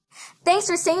 Thanks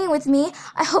for singing with me.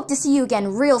 I hope to see you again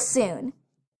real soon.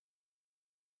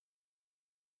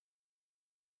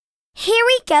 Here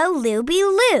we go, Looby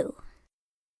Loo.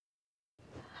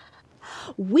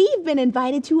 We've been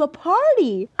invited to a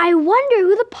party. I wonder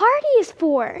who the party is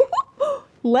for.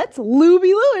 Let's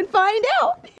Looby Loo and find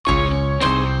out.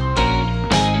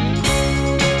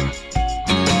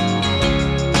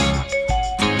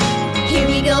 Here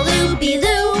we go, Looby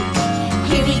Loo.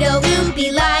 Here we go,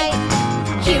 Looby Light.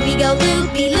 Here we go,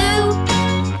 Looby Loo.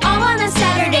 All on a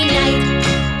Saturday night.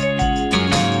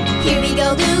 Here we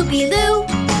go, Looby Loo.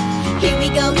 Here we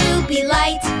go, Looby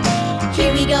Light.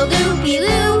 Here we go, Looby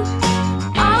Loo.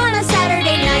 All on a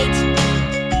Saturday night.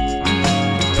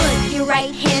 Put your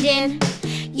right hand in.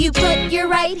 You put your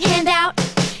right hand out.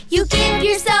 You give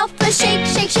yourself a shake,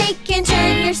 shake, shake, and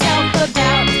turn yourself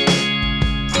about.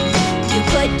 You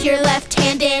put your left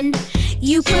hand in.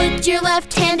 You put your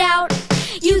left hand out.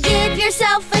 You give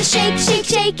yourself a shake, shake,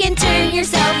 shake, and turn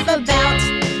yourself about.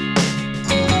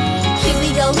 Here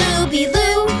we go, Looby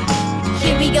Loo.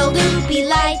 Here we go, looby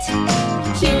light.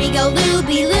 Here we go,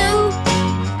 looby-loo,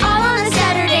 all on a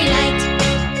Saturday night.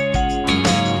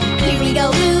 Here we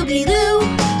go, looby-loo,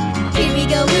 here we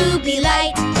go, looby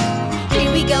light.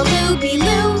 Here we go,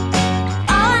 looby-loo,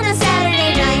 all on a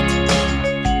Saturday night.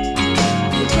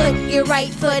 You put your right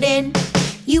foot in,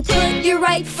 you put your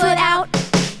right foot out.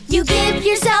 You give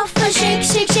yourself a shake,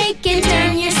 shake, shake, and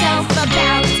turn yourself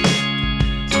about.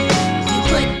 You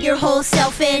put your whole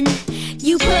self in,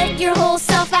 you put your whole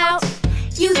self out.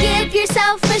 You give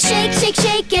yourself a shake, shake,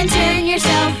 shake, and turn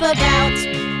yourself about.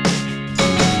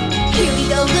 Here we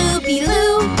go,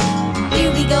 looby-loo,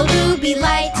 here we go, looby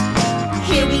light.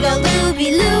 Here we go,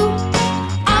 looby-loo,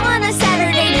 all on a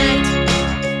Saturday night.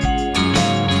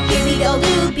 Here we go,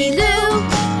 looby-loo,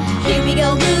 here we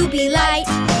go, looby light.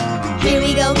 Here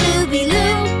we go,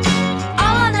 looby-loo,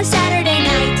 all on a Saturday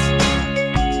night.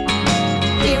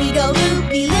 Here we go,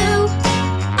 looby-loo,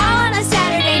 all on a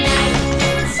Saturday night.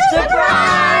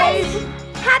 Surprise!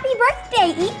 Happy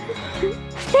birthday,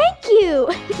 Thank you!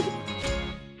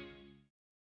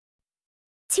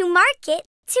 To market,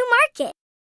 to market.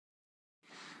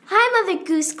 Hi, Mother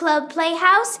Goose Club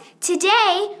Playhouse.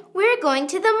 Today, we're going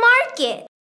to the market.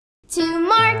 To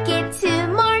market,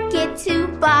 to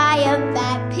buy a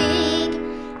fat pig.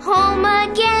 Home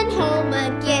again,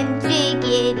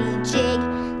 jiggity jig.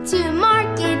 To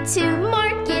market,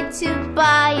 to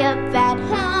buy a fat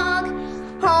hog.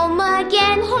 Home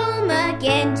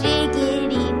again,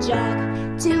 jiggity jog.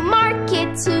 To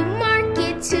market,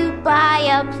 to buy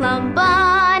a plum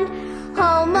bun.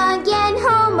 Home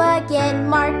again,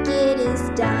 market is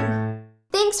done.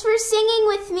 Thanks for singing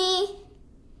with me.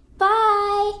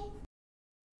 Bye.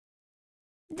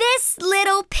 This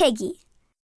Little Piggy.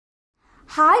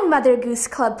 Hi, Mother Goose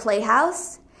Club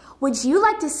Playhouse. Would you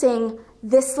like to sing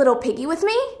This Little Piggy with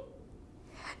me?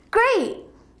 Great!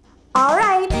 All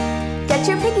right, get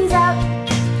your piggies out.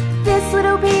 This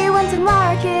little piggy went to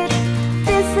market.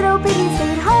 This little piggy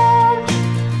stayed home.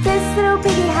 This little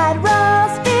piggy had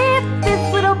roast beef.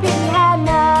 This little piggy had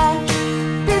none.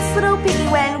 This little piggy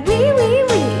went wee, wee,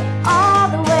 wee all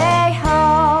the way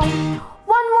home.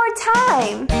 One more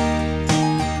time.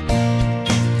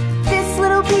 This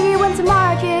little piggy went to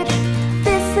market.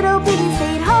 This little piggy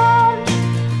stayed home.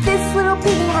 This little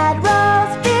piggy had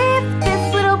roast beef.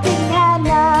 This little piggy had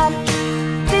none.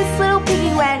 This little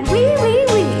piggy went wee, wee,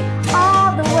 wee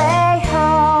all the way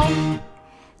home.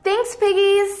 Thanks,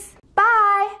 piggies.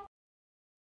 Bye.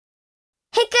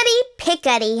 Hickory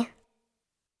Pickory.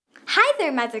 Hi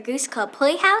there, Mother Goose Club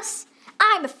Playhouse.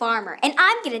 I'm a farmer, and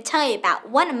I'm going to tell you about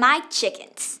one of my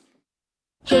chickens.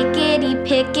 Hickety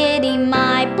pickety,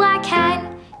 my black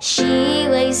hen. She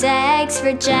lays eggs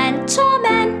for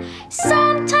gentlemen,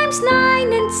 sometimes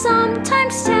 9 and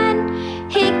sometimes 10.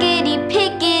 Hickety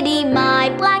pickety, my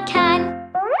black hen.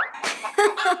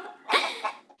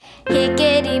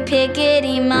 Hickety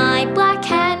pickety, my black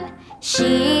hen.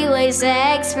 She lays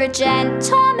eggs for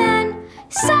gentlemen,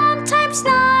 sometimes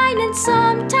 9 and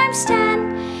sometimes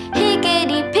 10.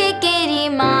 Hickety pickety,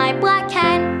 my black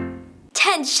hen.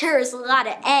 10 sure is a lot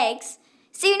of eggs.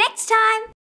 See you next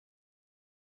time.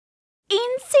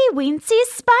 Itsy Weensy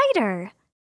Spider.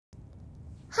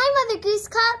 Hi, Mother Goose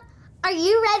Club. Are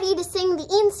you ready to sing the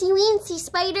Itsy Weensy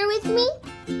Spider with me?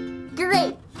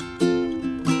 Great.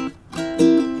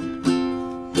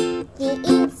 The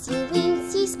Itsy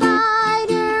Weensy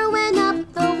Spider went up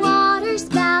the water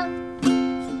spout.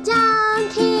 Down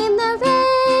came the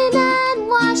rain and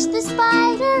washed the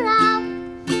spider out.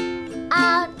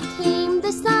 Out came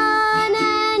the sun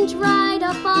and dried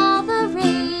up all the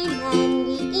rain. And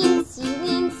the Itsy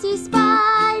Weensy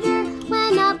Spider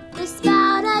went up the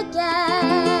spout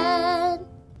again.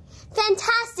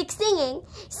 Fantastic singing!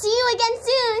 See you again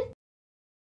soon!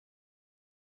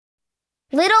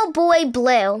 Little Boy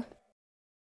Blue.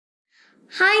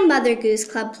 Hi, Mother Goose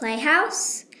Club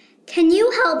Playhouse. Can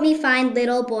you help me find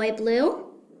Little Boy Blue?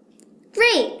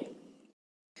 Great!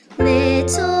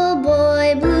 Little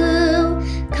boy blue,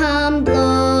 come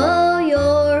blow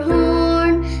your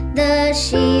horn. The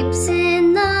sheep's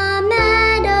in the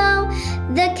meadow,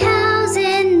 the cow's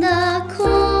in the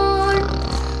corn.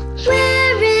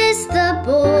 Where is the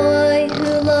boy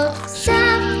who looks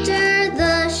after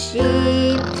the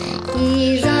sheep?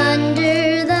 He's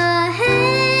under the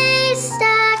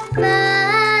haystack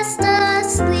fast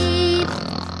asleep.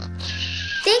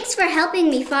 Thanks for helping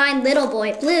me find Little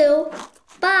Boy Blue.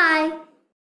 Bye.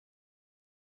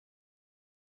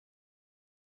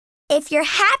 If you're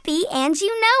happy and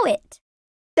you know it.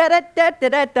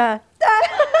 Da-da-da-da-da-da.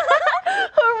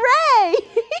 Hooray!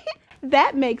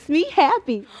 That makes me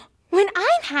happy. When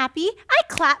I'm happy, I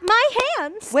clap my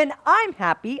hands. When I'm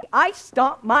happy, I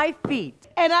stomp my feet.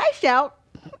 And I shout,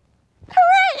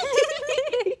 hooray!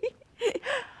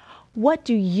 What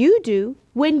do you do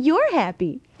when you're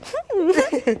happy?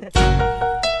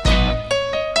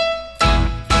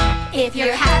 If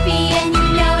you're happy and you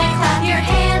know it, clap your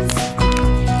hands.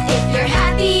 If you're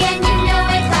happy and you know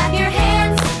it, clap your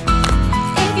hands.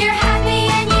 If you're happy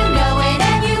and you know it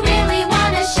and you really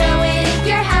want to show it. If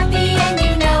you're happy and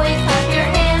you know it, clap your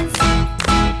hands.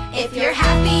 If you're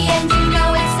happy and you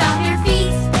know it, stomp your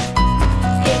feet.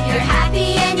 If you're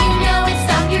happy and you know it,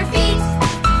 stomp your feet.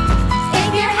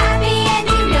 If you're happy and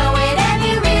you know it and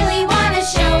you really want to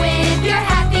show it. If you're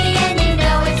happy and you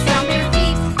know it, stomp your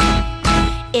feet.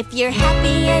 If you're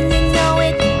happy and you know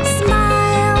it,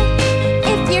 smile.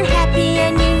 If you're happy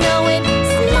and you know it,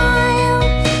 smile.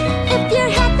 If you're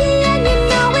happy and you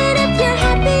know it, if you're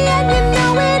happy and you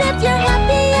know it, if you're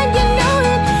happy and you know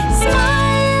it,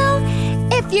 smile.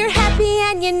 If you're happy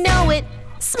and you know it,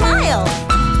 smile.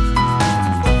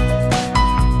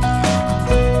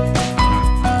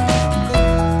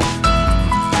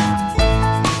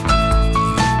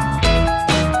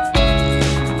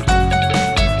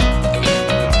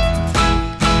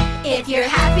 If you're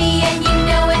happy and you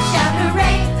know it, shout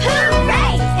hooray,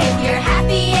 hooray! If you're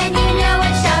happy and you know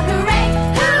it, shout hooray,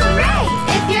 hooray!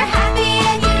 If you're happy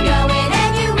and you know it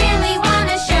and you really want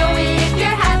to show it. If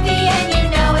you're happy and you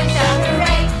know it, shout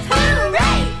hooray,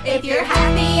 hooray! If you're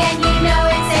happy and you know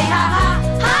it, say ha ha,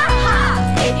 ha ha!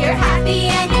 If you're happy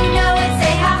and you know it,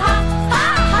 say ha ha, ha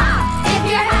ha! If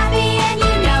you're happy and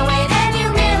you know it and you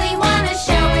really want to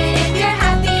show it. If you're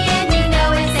happy and you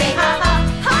know it, say ha ha,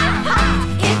 ha ha!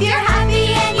 If you're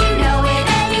happy and you know it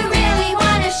and you really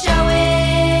want to show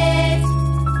it.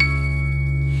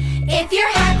 If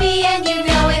you're happy and you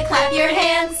know it, clap your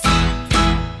hands.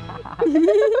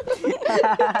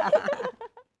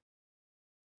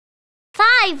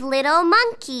 5 little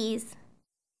monkeys.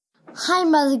 Hi,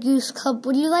 Mother Goose Club.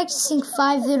 Would you like to sing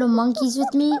 5 little monkeys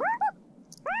with me?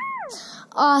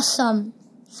 Awesome.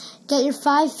 Get your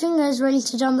 5 fingers ready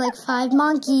to jump like 5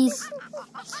 monkeys.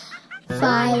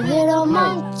 5 little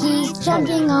monkeys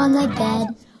jumping on the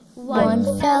bed. One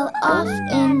fell off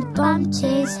and bumped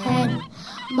his head.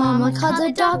 Mama called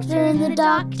the doctor and the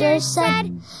doctor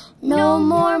said, no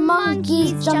more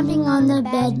monkeys jumping on the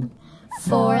bed.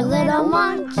 4 little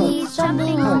monkeys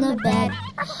jumping on the bed.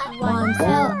 One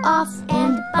fell off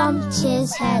and bumped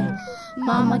his head.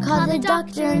 Mama called the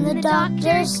doctor and the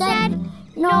doctor said,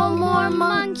 no more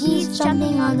monkeys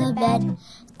jumping on the bed.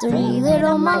 3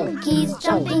 little monkeys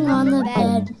jumping on the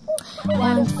bed.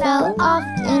 One fell off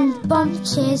and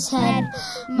bumped his head.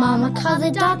 Mama called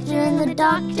the doctor and the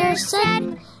doctor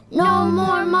said, no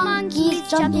more monkeys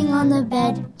jumping on the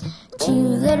bed. 2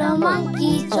 little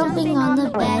monkeys jumping on the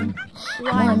bed.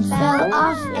 One fell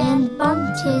off and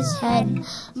bumped his head.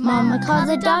 Mama called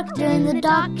the doctor and the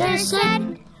doctor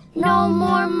said, no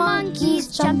more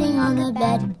monkeys jumping on the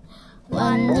bed.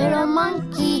 1 little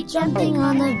monkey jumping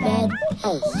on the bed.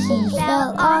 He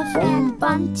fell off and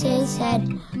bumped his head.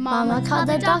 Mama called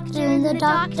the doctor and the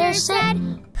doctor said,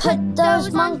 put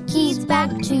those monkeys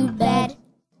back to bed.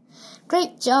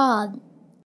 Great job.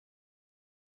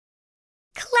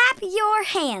 Clap your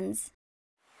hands.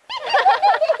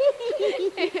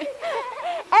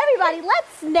 Everybody,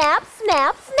 let's snap,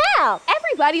 snap, snap.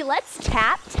 Everybody, let's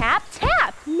tap, tap,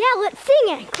 tap. Now let's sing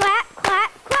it. Clap,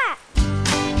 clap, clap.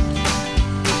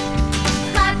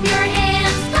 Clap your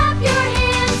hands,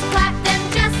 clap them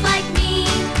just like me.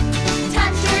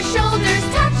 Touch your shoulders,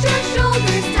 touch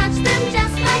them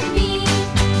just like me.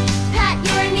 Pat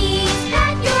your knees,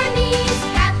 pat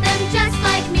them just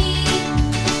like me.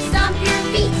 Stomp your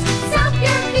feet,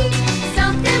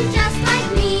 stomp them just like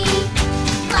me.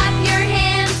 Clap your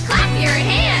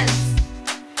hands.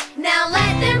 Now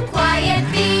let them quiet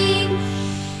be.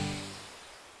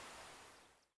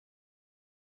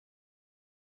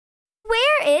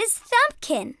 Where is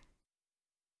Thumpkin?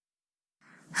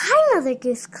 Hi, Mother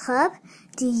Goose Club.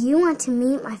 Do you want to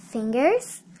meet my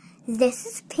fingers? This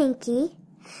is Pinky.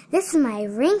 This is my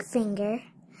ring finger.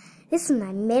 This is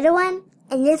my middle one.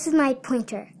 And this is my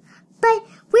pointer. But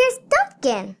where's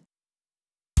Thumpkin?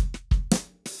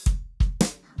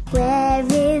 Where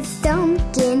is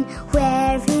Thumpkin?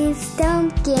 Where is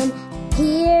Thumpkin?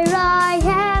 Here I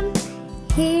am.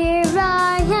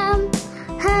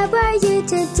 How are you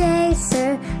today,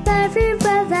 sir? Very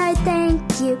well, I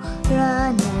thank you.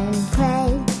 Run and play.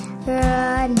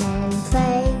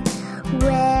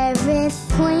 Where is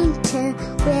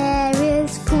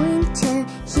Pointer?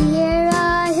 Here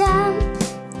I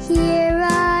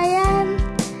am.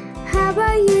 How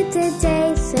are you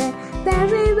today, sir?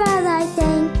 Very well,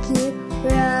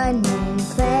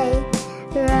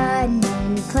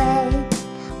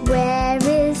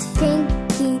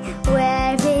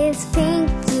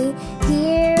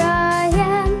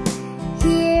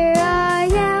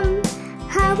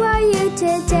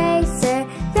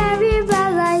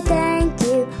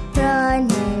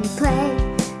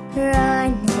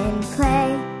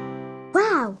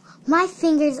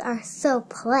 fingers are so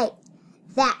polite.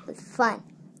 That was fun.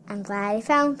 I'm glad I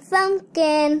found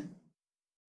Thumbkin.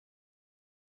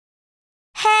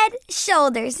 Head,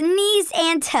 shoulders, knees,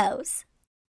 and toes.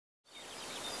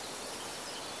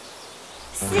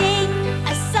 Sing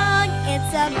a song,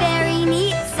 it's a very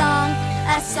neat song.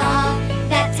 A song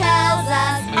that tells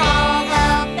us all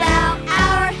about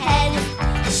our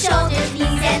heads, shoulders,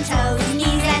 knees, and toes,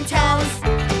 knees and toes.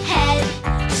 Head,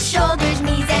 shoulders,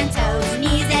 knees, and toes,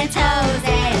 knees and toes.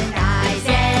 And eyes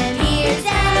and ears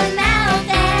and mouth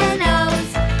and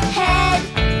nose. Head,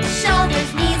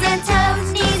 shoulders, knees, and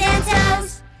toes, knees and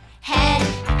toes. Head,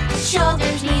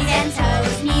 shoulders, knees, and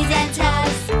toes, knees and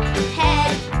toes.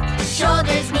 Head,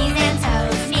 shoulders, knees, and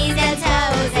toes, knees and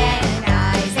toes. And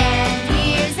eyes and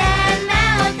ears and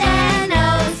mouth and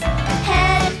nose.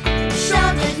 Head,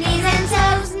 shoulders, knees, and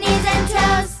toes, knees and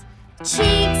toes.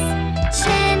 Cheeks,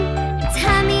 chin,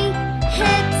 tummy,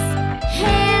 hips,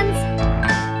 hands,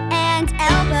 and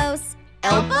elbows.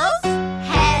 Elbows?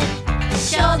 Head,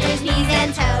 shoulders, knees,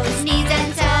 and toes, knees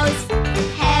and toes.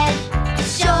 Head,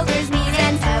 shoulders, knees,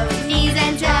 and toes, knees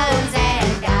and toes.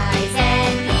 And eyes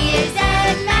and ears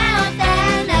and mouth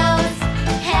and nose.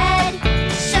 Head,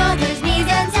 shoulders, knees,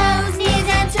 and toes, knees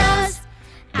and toes.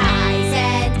 Eyes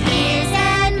and ears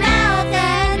and mouth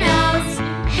and nose.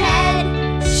 Head,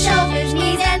 shoulders,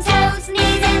 knees, and toes,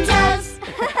 knees and toes.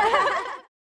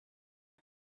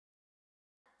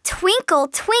 Twinkle,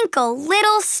 twinkle,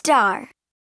 little star.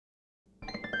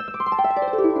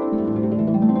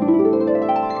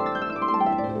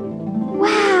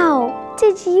 Wow,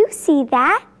 did you see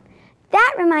that?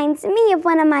 That reminds me of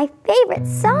one of my favorite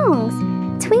songs,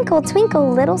 Twinkle,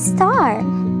 Twinkle, Little Star.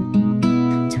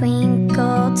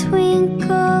 Twinkle,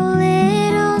 twinkle,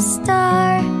 little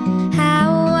star,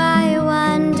 how I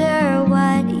wonder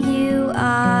what you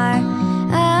are.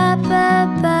 Up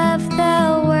above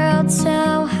the world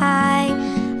so high,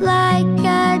 like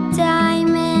a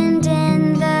diamond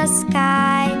in the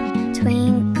sky.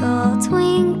 Twinkle,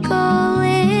 twinkle,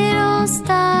 little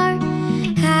star,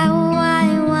 how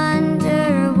I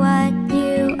wonder what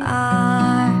you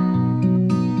are.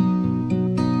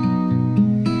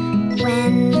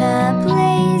 When the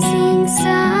blazing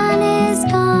sun is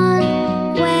gone,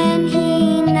 when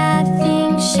he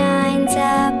nothing shines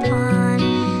upon,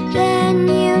 then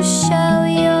you show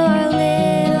your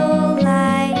little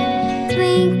light.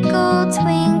 Twinkle,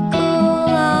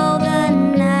 twinkle all the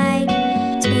night.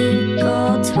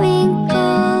 Twinkle,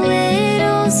 twinkle,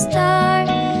 little star,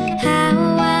 how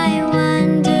I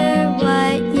wonder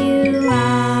what you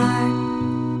are.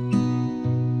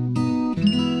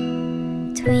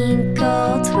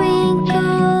 Twinkle,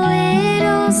 twinkle,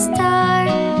 little star,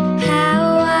 how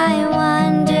I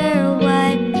wonder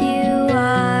what you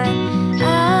are.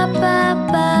 Up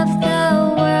above the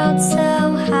world so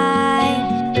high,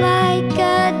 like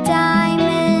a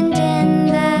diamond in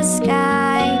the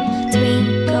sky.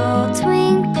 Twinkle,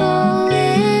 twinkle,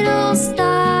 little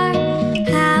star,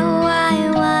 how I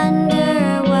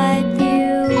wonder what you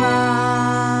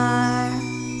are.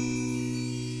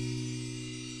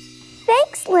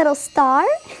 Thanks, little star.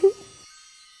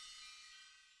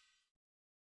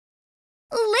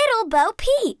 Little Bo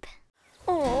Peep.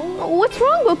 Oh, what's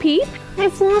wrong, Bo Peep?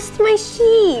 I've lost my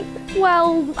sheep.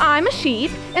 Well, I'm a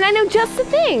sheep, and I know just the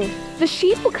thing. The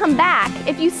sheep will come back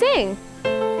if you sing.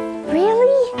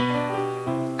 Really?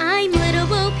 I'm Little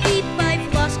Bo Peep,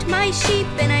 I've lost my sheep,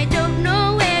 and I don't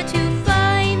know where to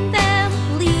find them.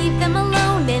 Leave them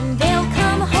alone and they'll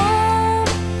come home,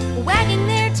 wagging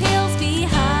their tails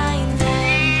behind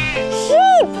them.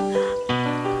 Sheep!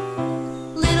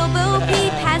 Little Bo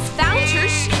Peep has found her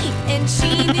sheep, and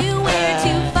she knew where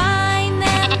to find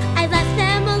them. I left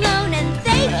them alone and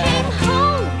they came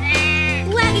home,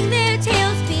 wagging their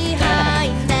tails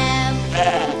behind them.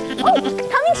 Oh,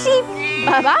 coming sheep!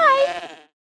 Bye-bye.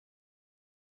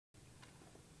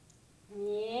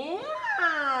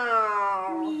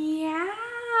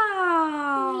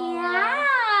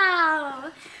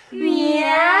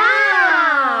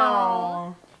 Meow.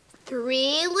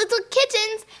 Three little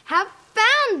kittens have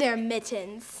found their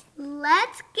mittens.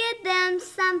 Let's get them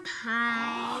some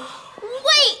pie.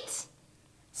 Wait!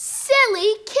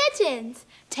 Silly kittens,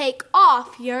 take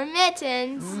off your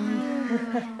mittens.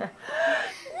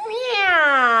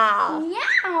 Meow.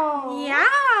 Meow.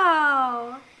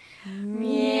 Meow.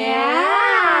 Meow.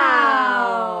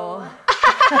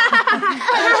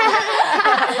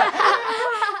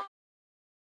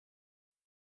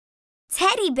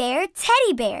 Teddy bear,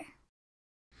 teddy bear.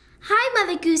 Hi,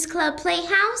 Mother Goose Club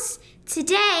Playhouse.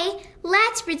 Today,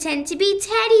 let's pretend to be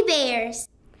teddy bears.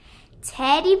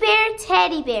 Teddy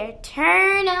bear,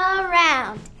 turn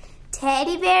around.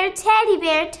 Teddy bear,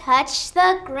 touch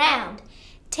the ground.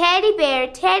 Teddy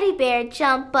bear,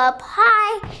 jump up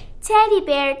high. Teddy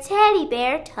bear,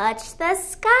 touch the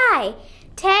sky.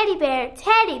 Teddy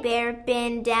bear,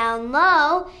 bend down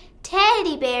low.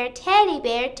 Teddy bear,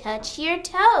 touch your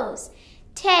toes.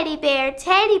 Teddy bear,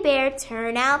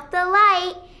 turn out the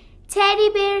light. Teddy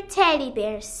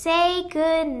bear, say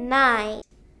good night.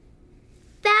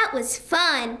 That was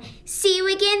fun. See you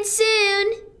again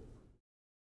soon.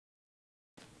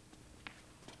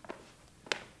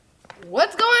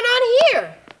 What's going on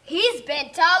here? He's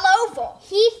bent all over.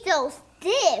 He's so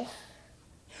stiff.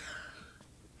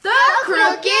 The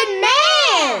Crooked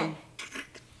Man!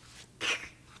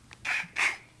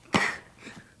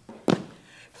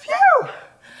 Phew!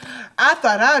 I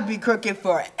thought I'd be crooked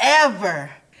forever.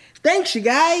 Thanks, you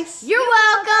guys. You're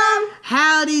welcome.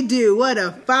 Howdy do. What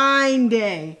a fine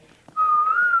day.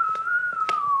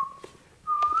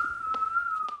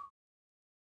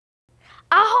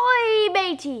 Ahoy,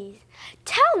 mateys!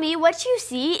 Tell me what you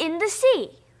see in the sea.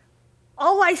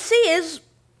 All I see is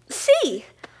sea.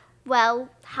 Well,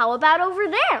 how about over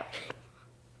there?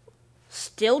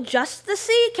 Still just the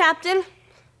sea, Captain.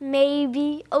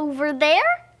 Maybe over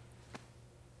there?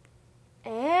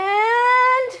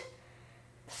 And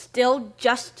still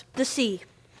just the sea.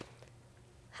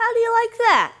 How do you like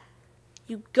that?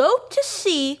 You go to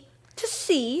see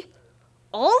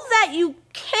all that you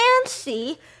can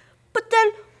see, but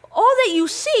then all that you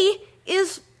see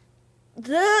is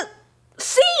the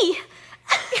sea.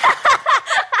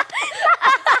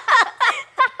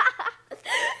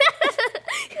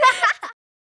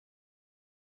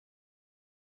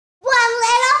 One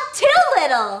little, two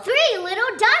little, three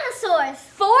little dinosaurs,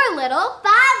 4 little,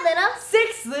 5 little,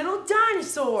 6 little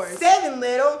dinosaurs, 7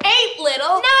 little, 8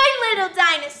 little, 9 little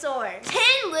dinosaurs,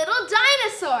 10 little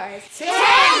dinosaurs,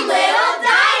 10 little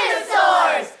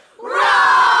dinosaurs!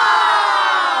 Roar!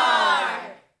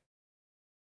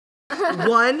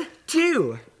 1,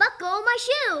 2. buckle my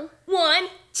shoe. 1,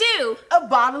 2. A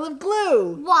bottle of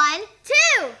glue. 1,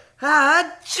 2.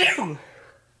 Achoo!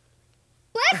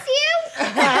 Bless you.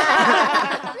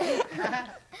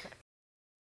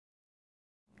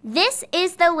 This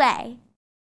is the way.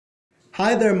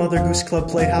 Hi there, Mother Goose Club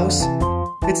Playhouse.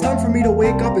 It's time for me to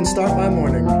wake up and start my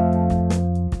morning.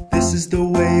 This is the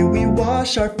way we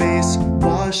wash our face,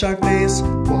 wash our face,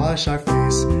 wash our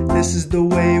face. This is the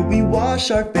way we wash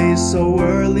our face so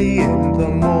early in the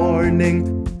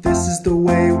morning. This is the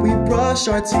way we brush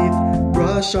our teeth,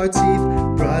 brush our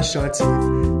teeth, brush our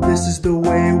teeth. This is the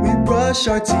way we brush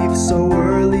our teeth so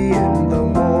early in the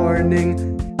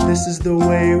morning. This is the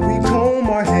way we comb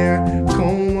our hair,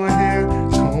 comb our hair,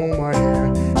 comb our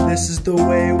hair. This is the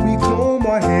way we comb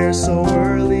our hair so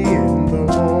early in the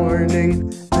morning.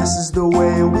 This is the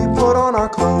way we put on our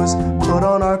clothes, put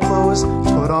on our clothes,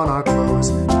 put on our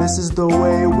clothes. This is the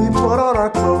way we put on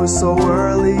our clothes so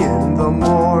early in the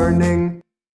morning.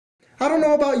 I don't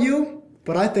know about you,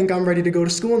 but I think I'm ready to go to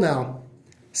school now.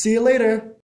 See you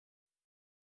later.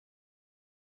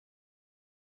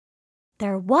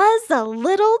 There was a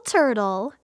little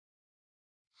turtle.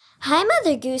 Hi,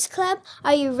 Mother Goose Club.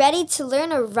 Are you ready to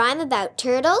learn a rhyme about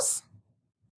turtles?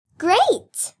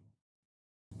 Great!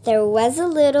 There was a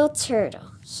little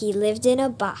turtle. He lived in a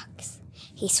box.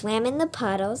 He swam in the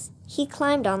puddles. He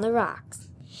climbed on the rocks.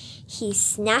 He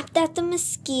snapped at the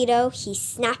mosquito. He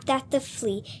snapped at the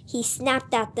flea. He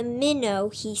snapped at the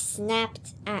minnow. He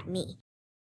snapped at me.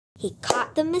 He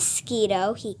caught the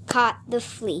mosquito. He caught the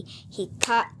flea. He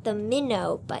caught the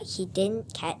minnow, but he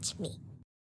didn't catch me.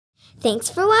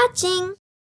 Thanks for watching.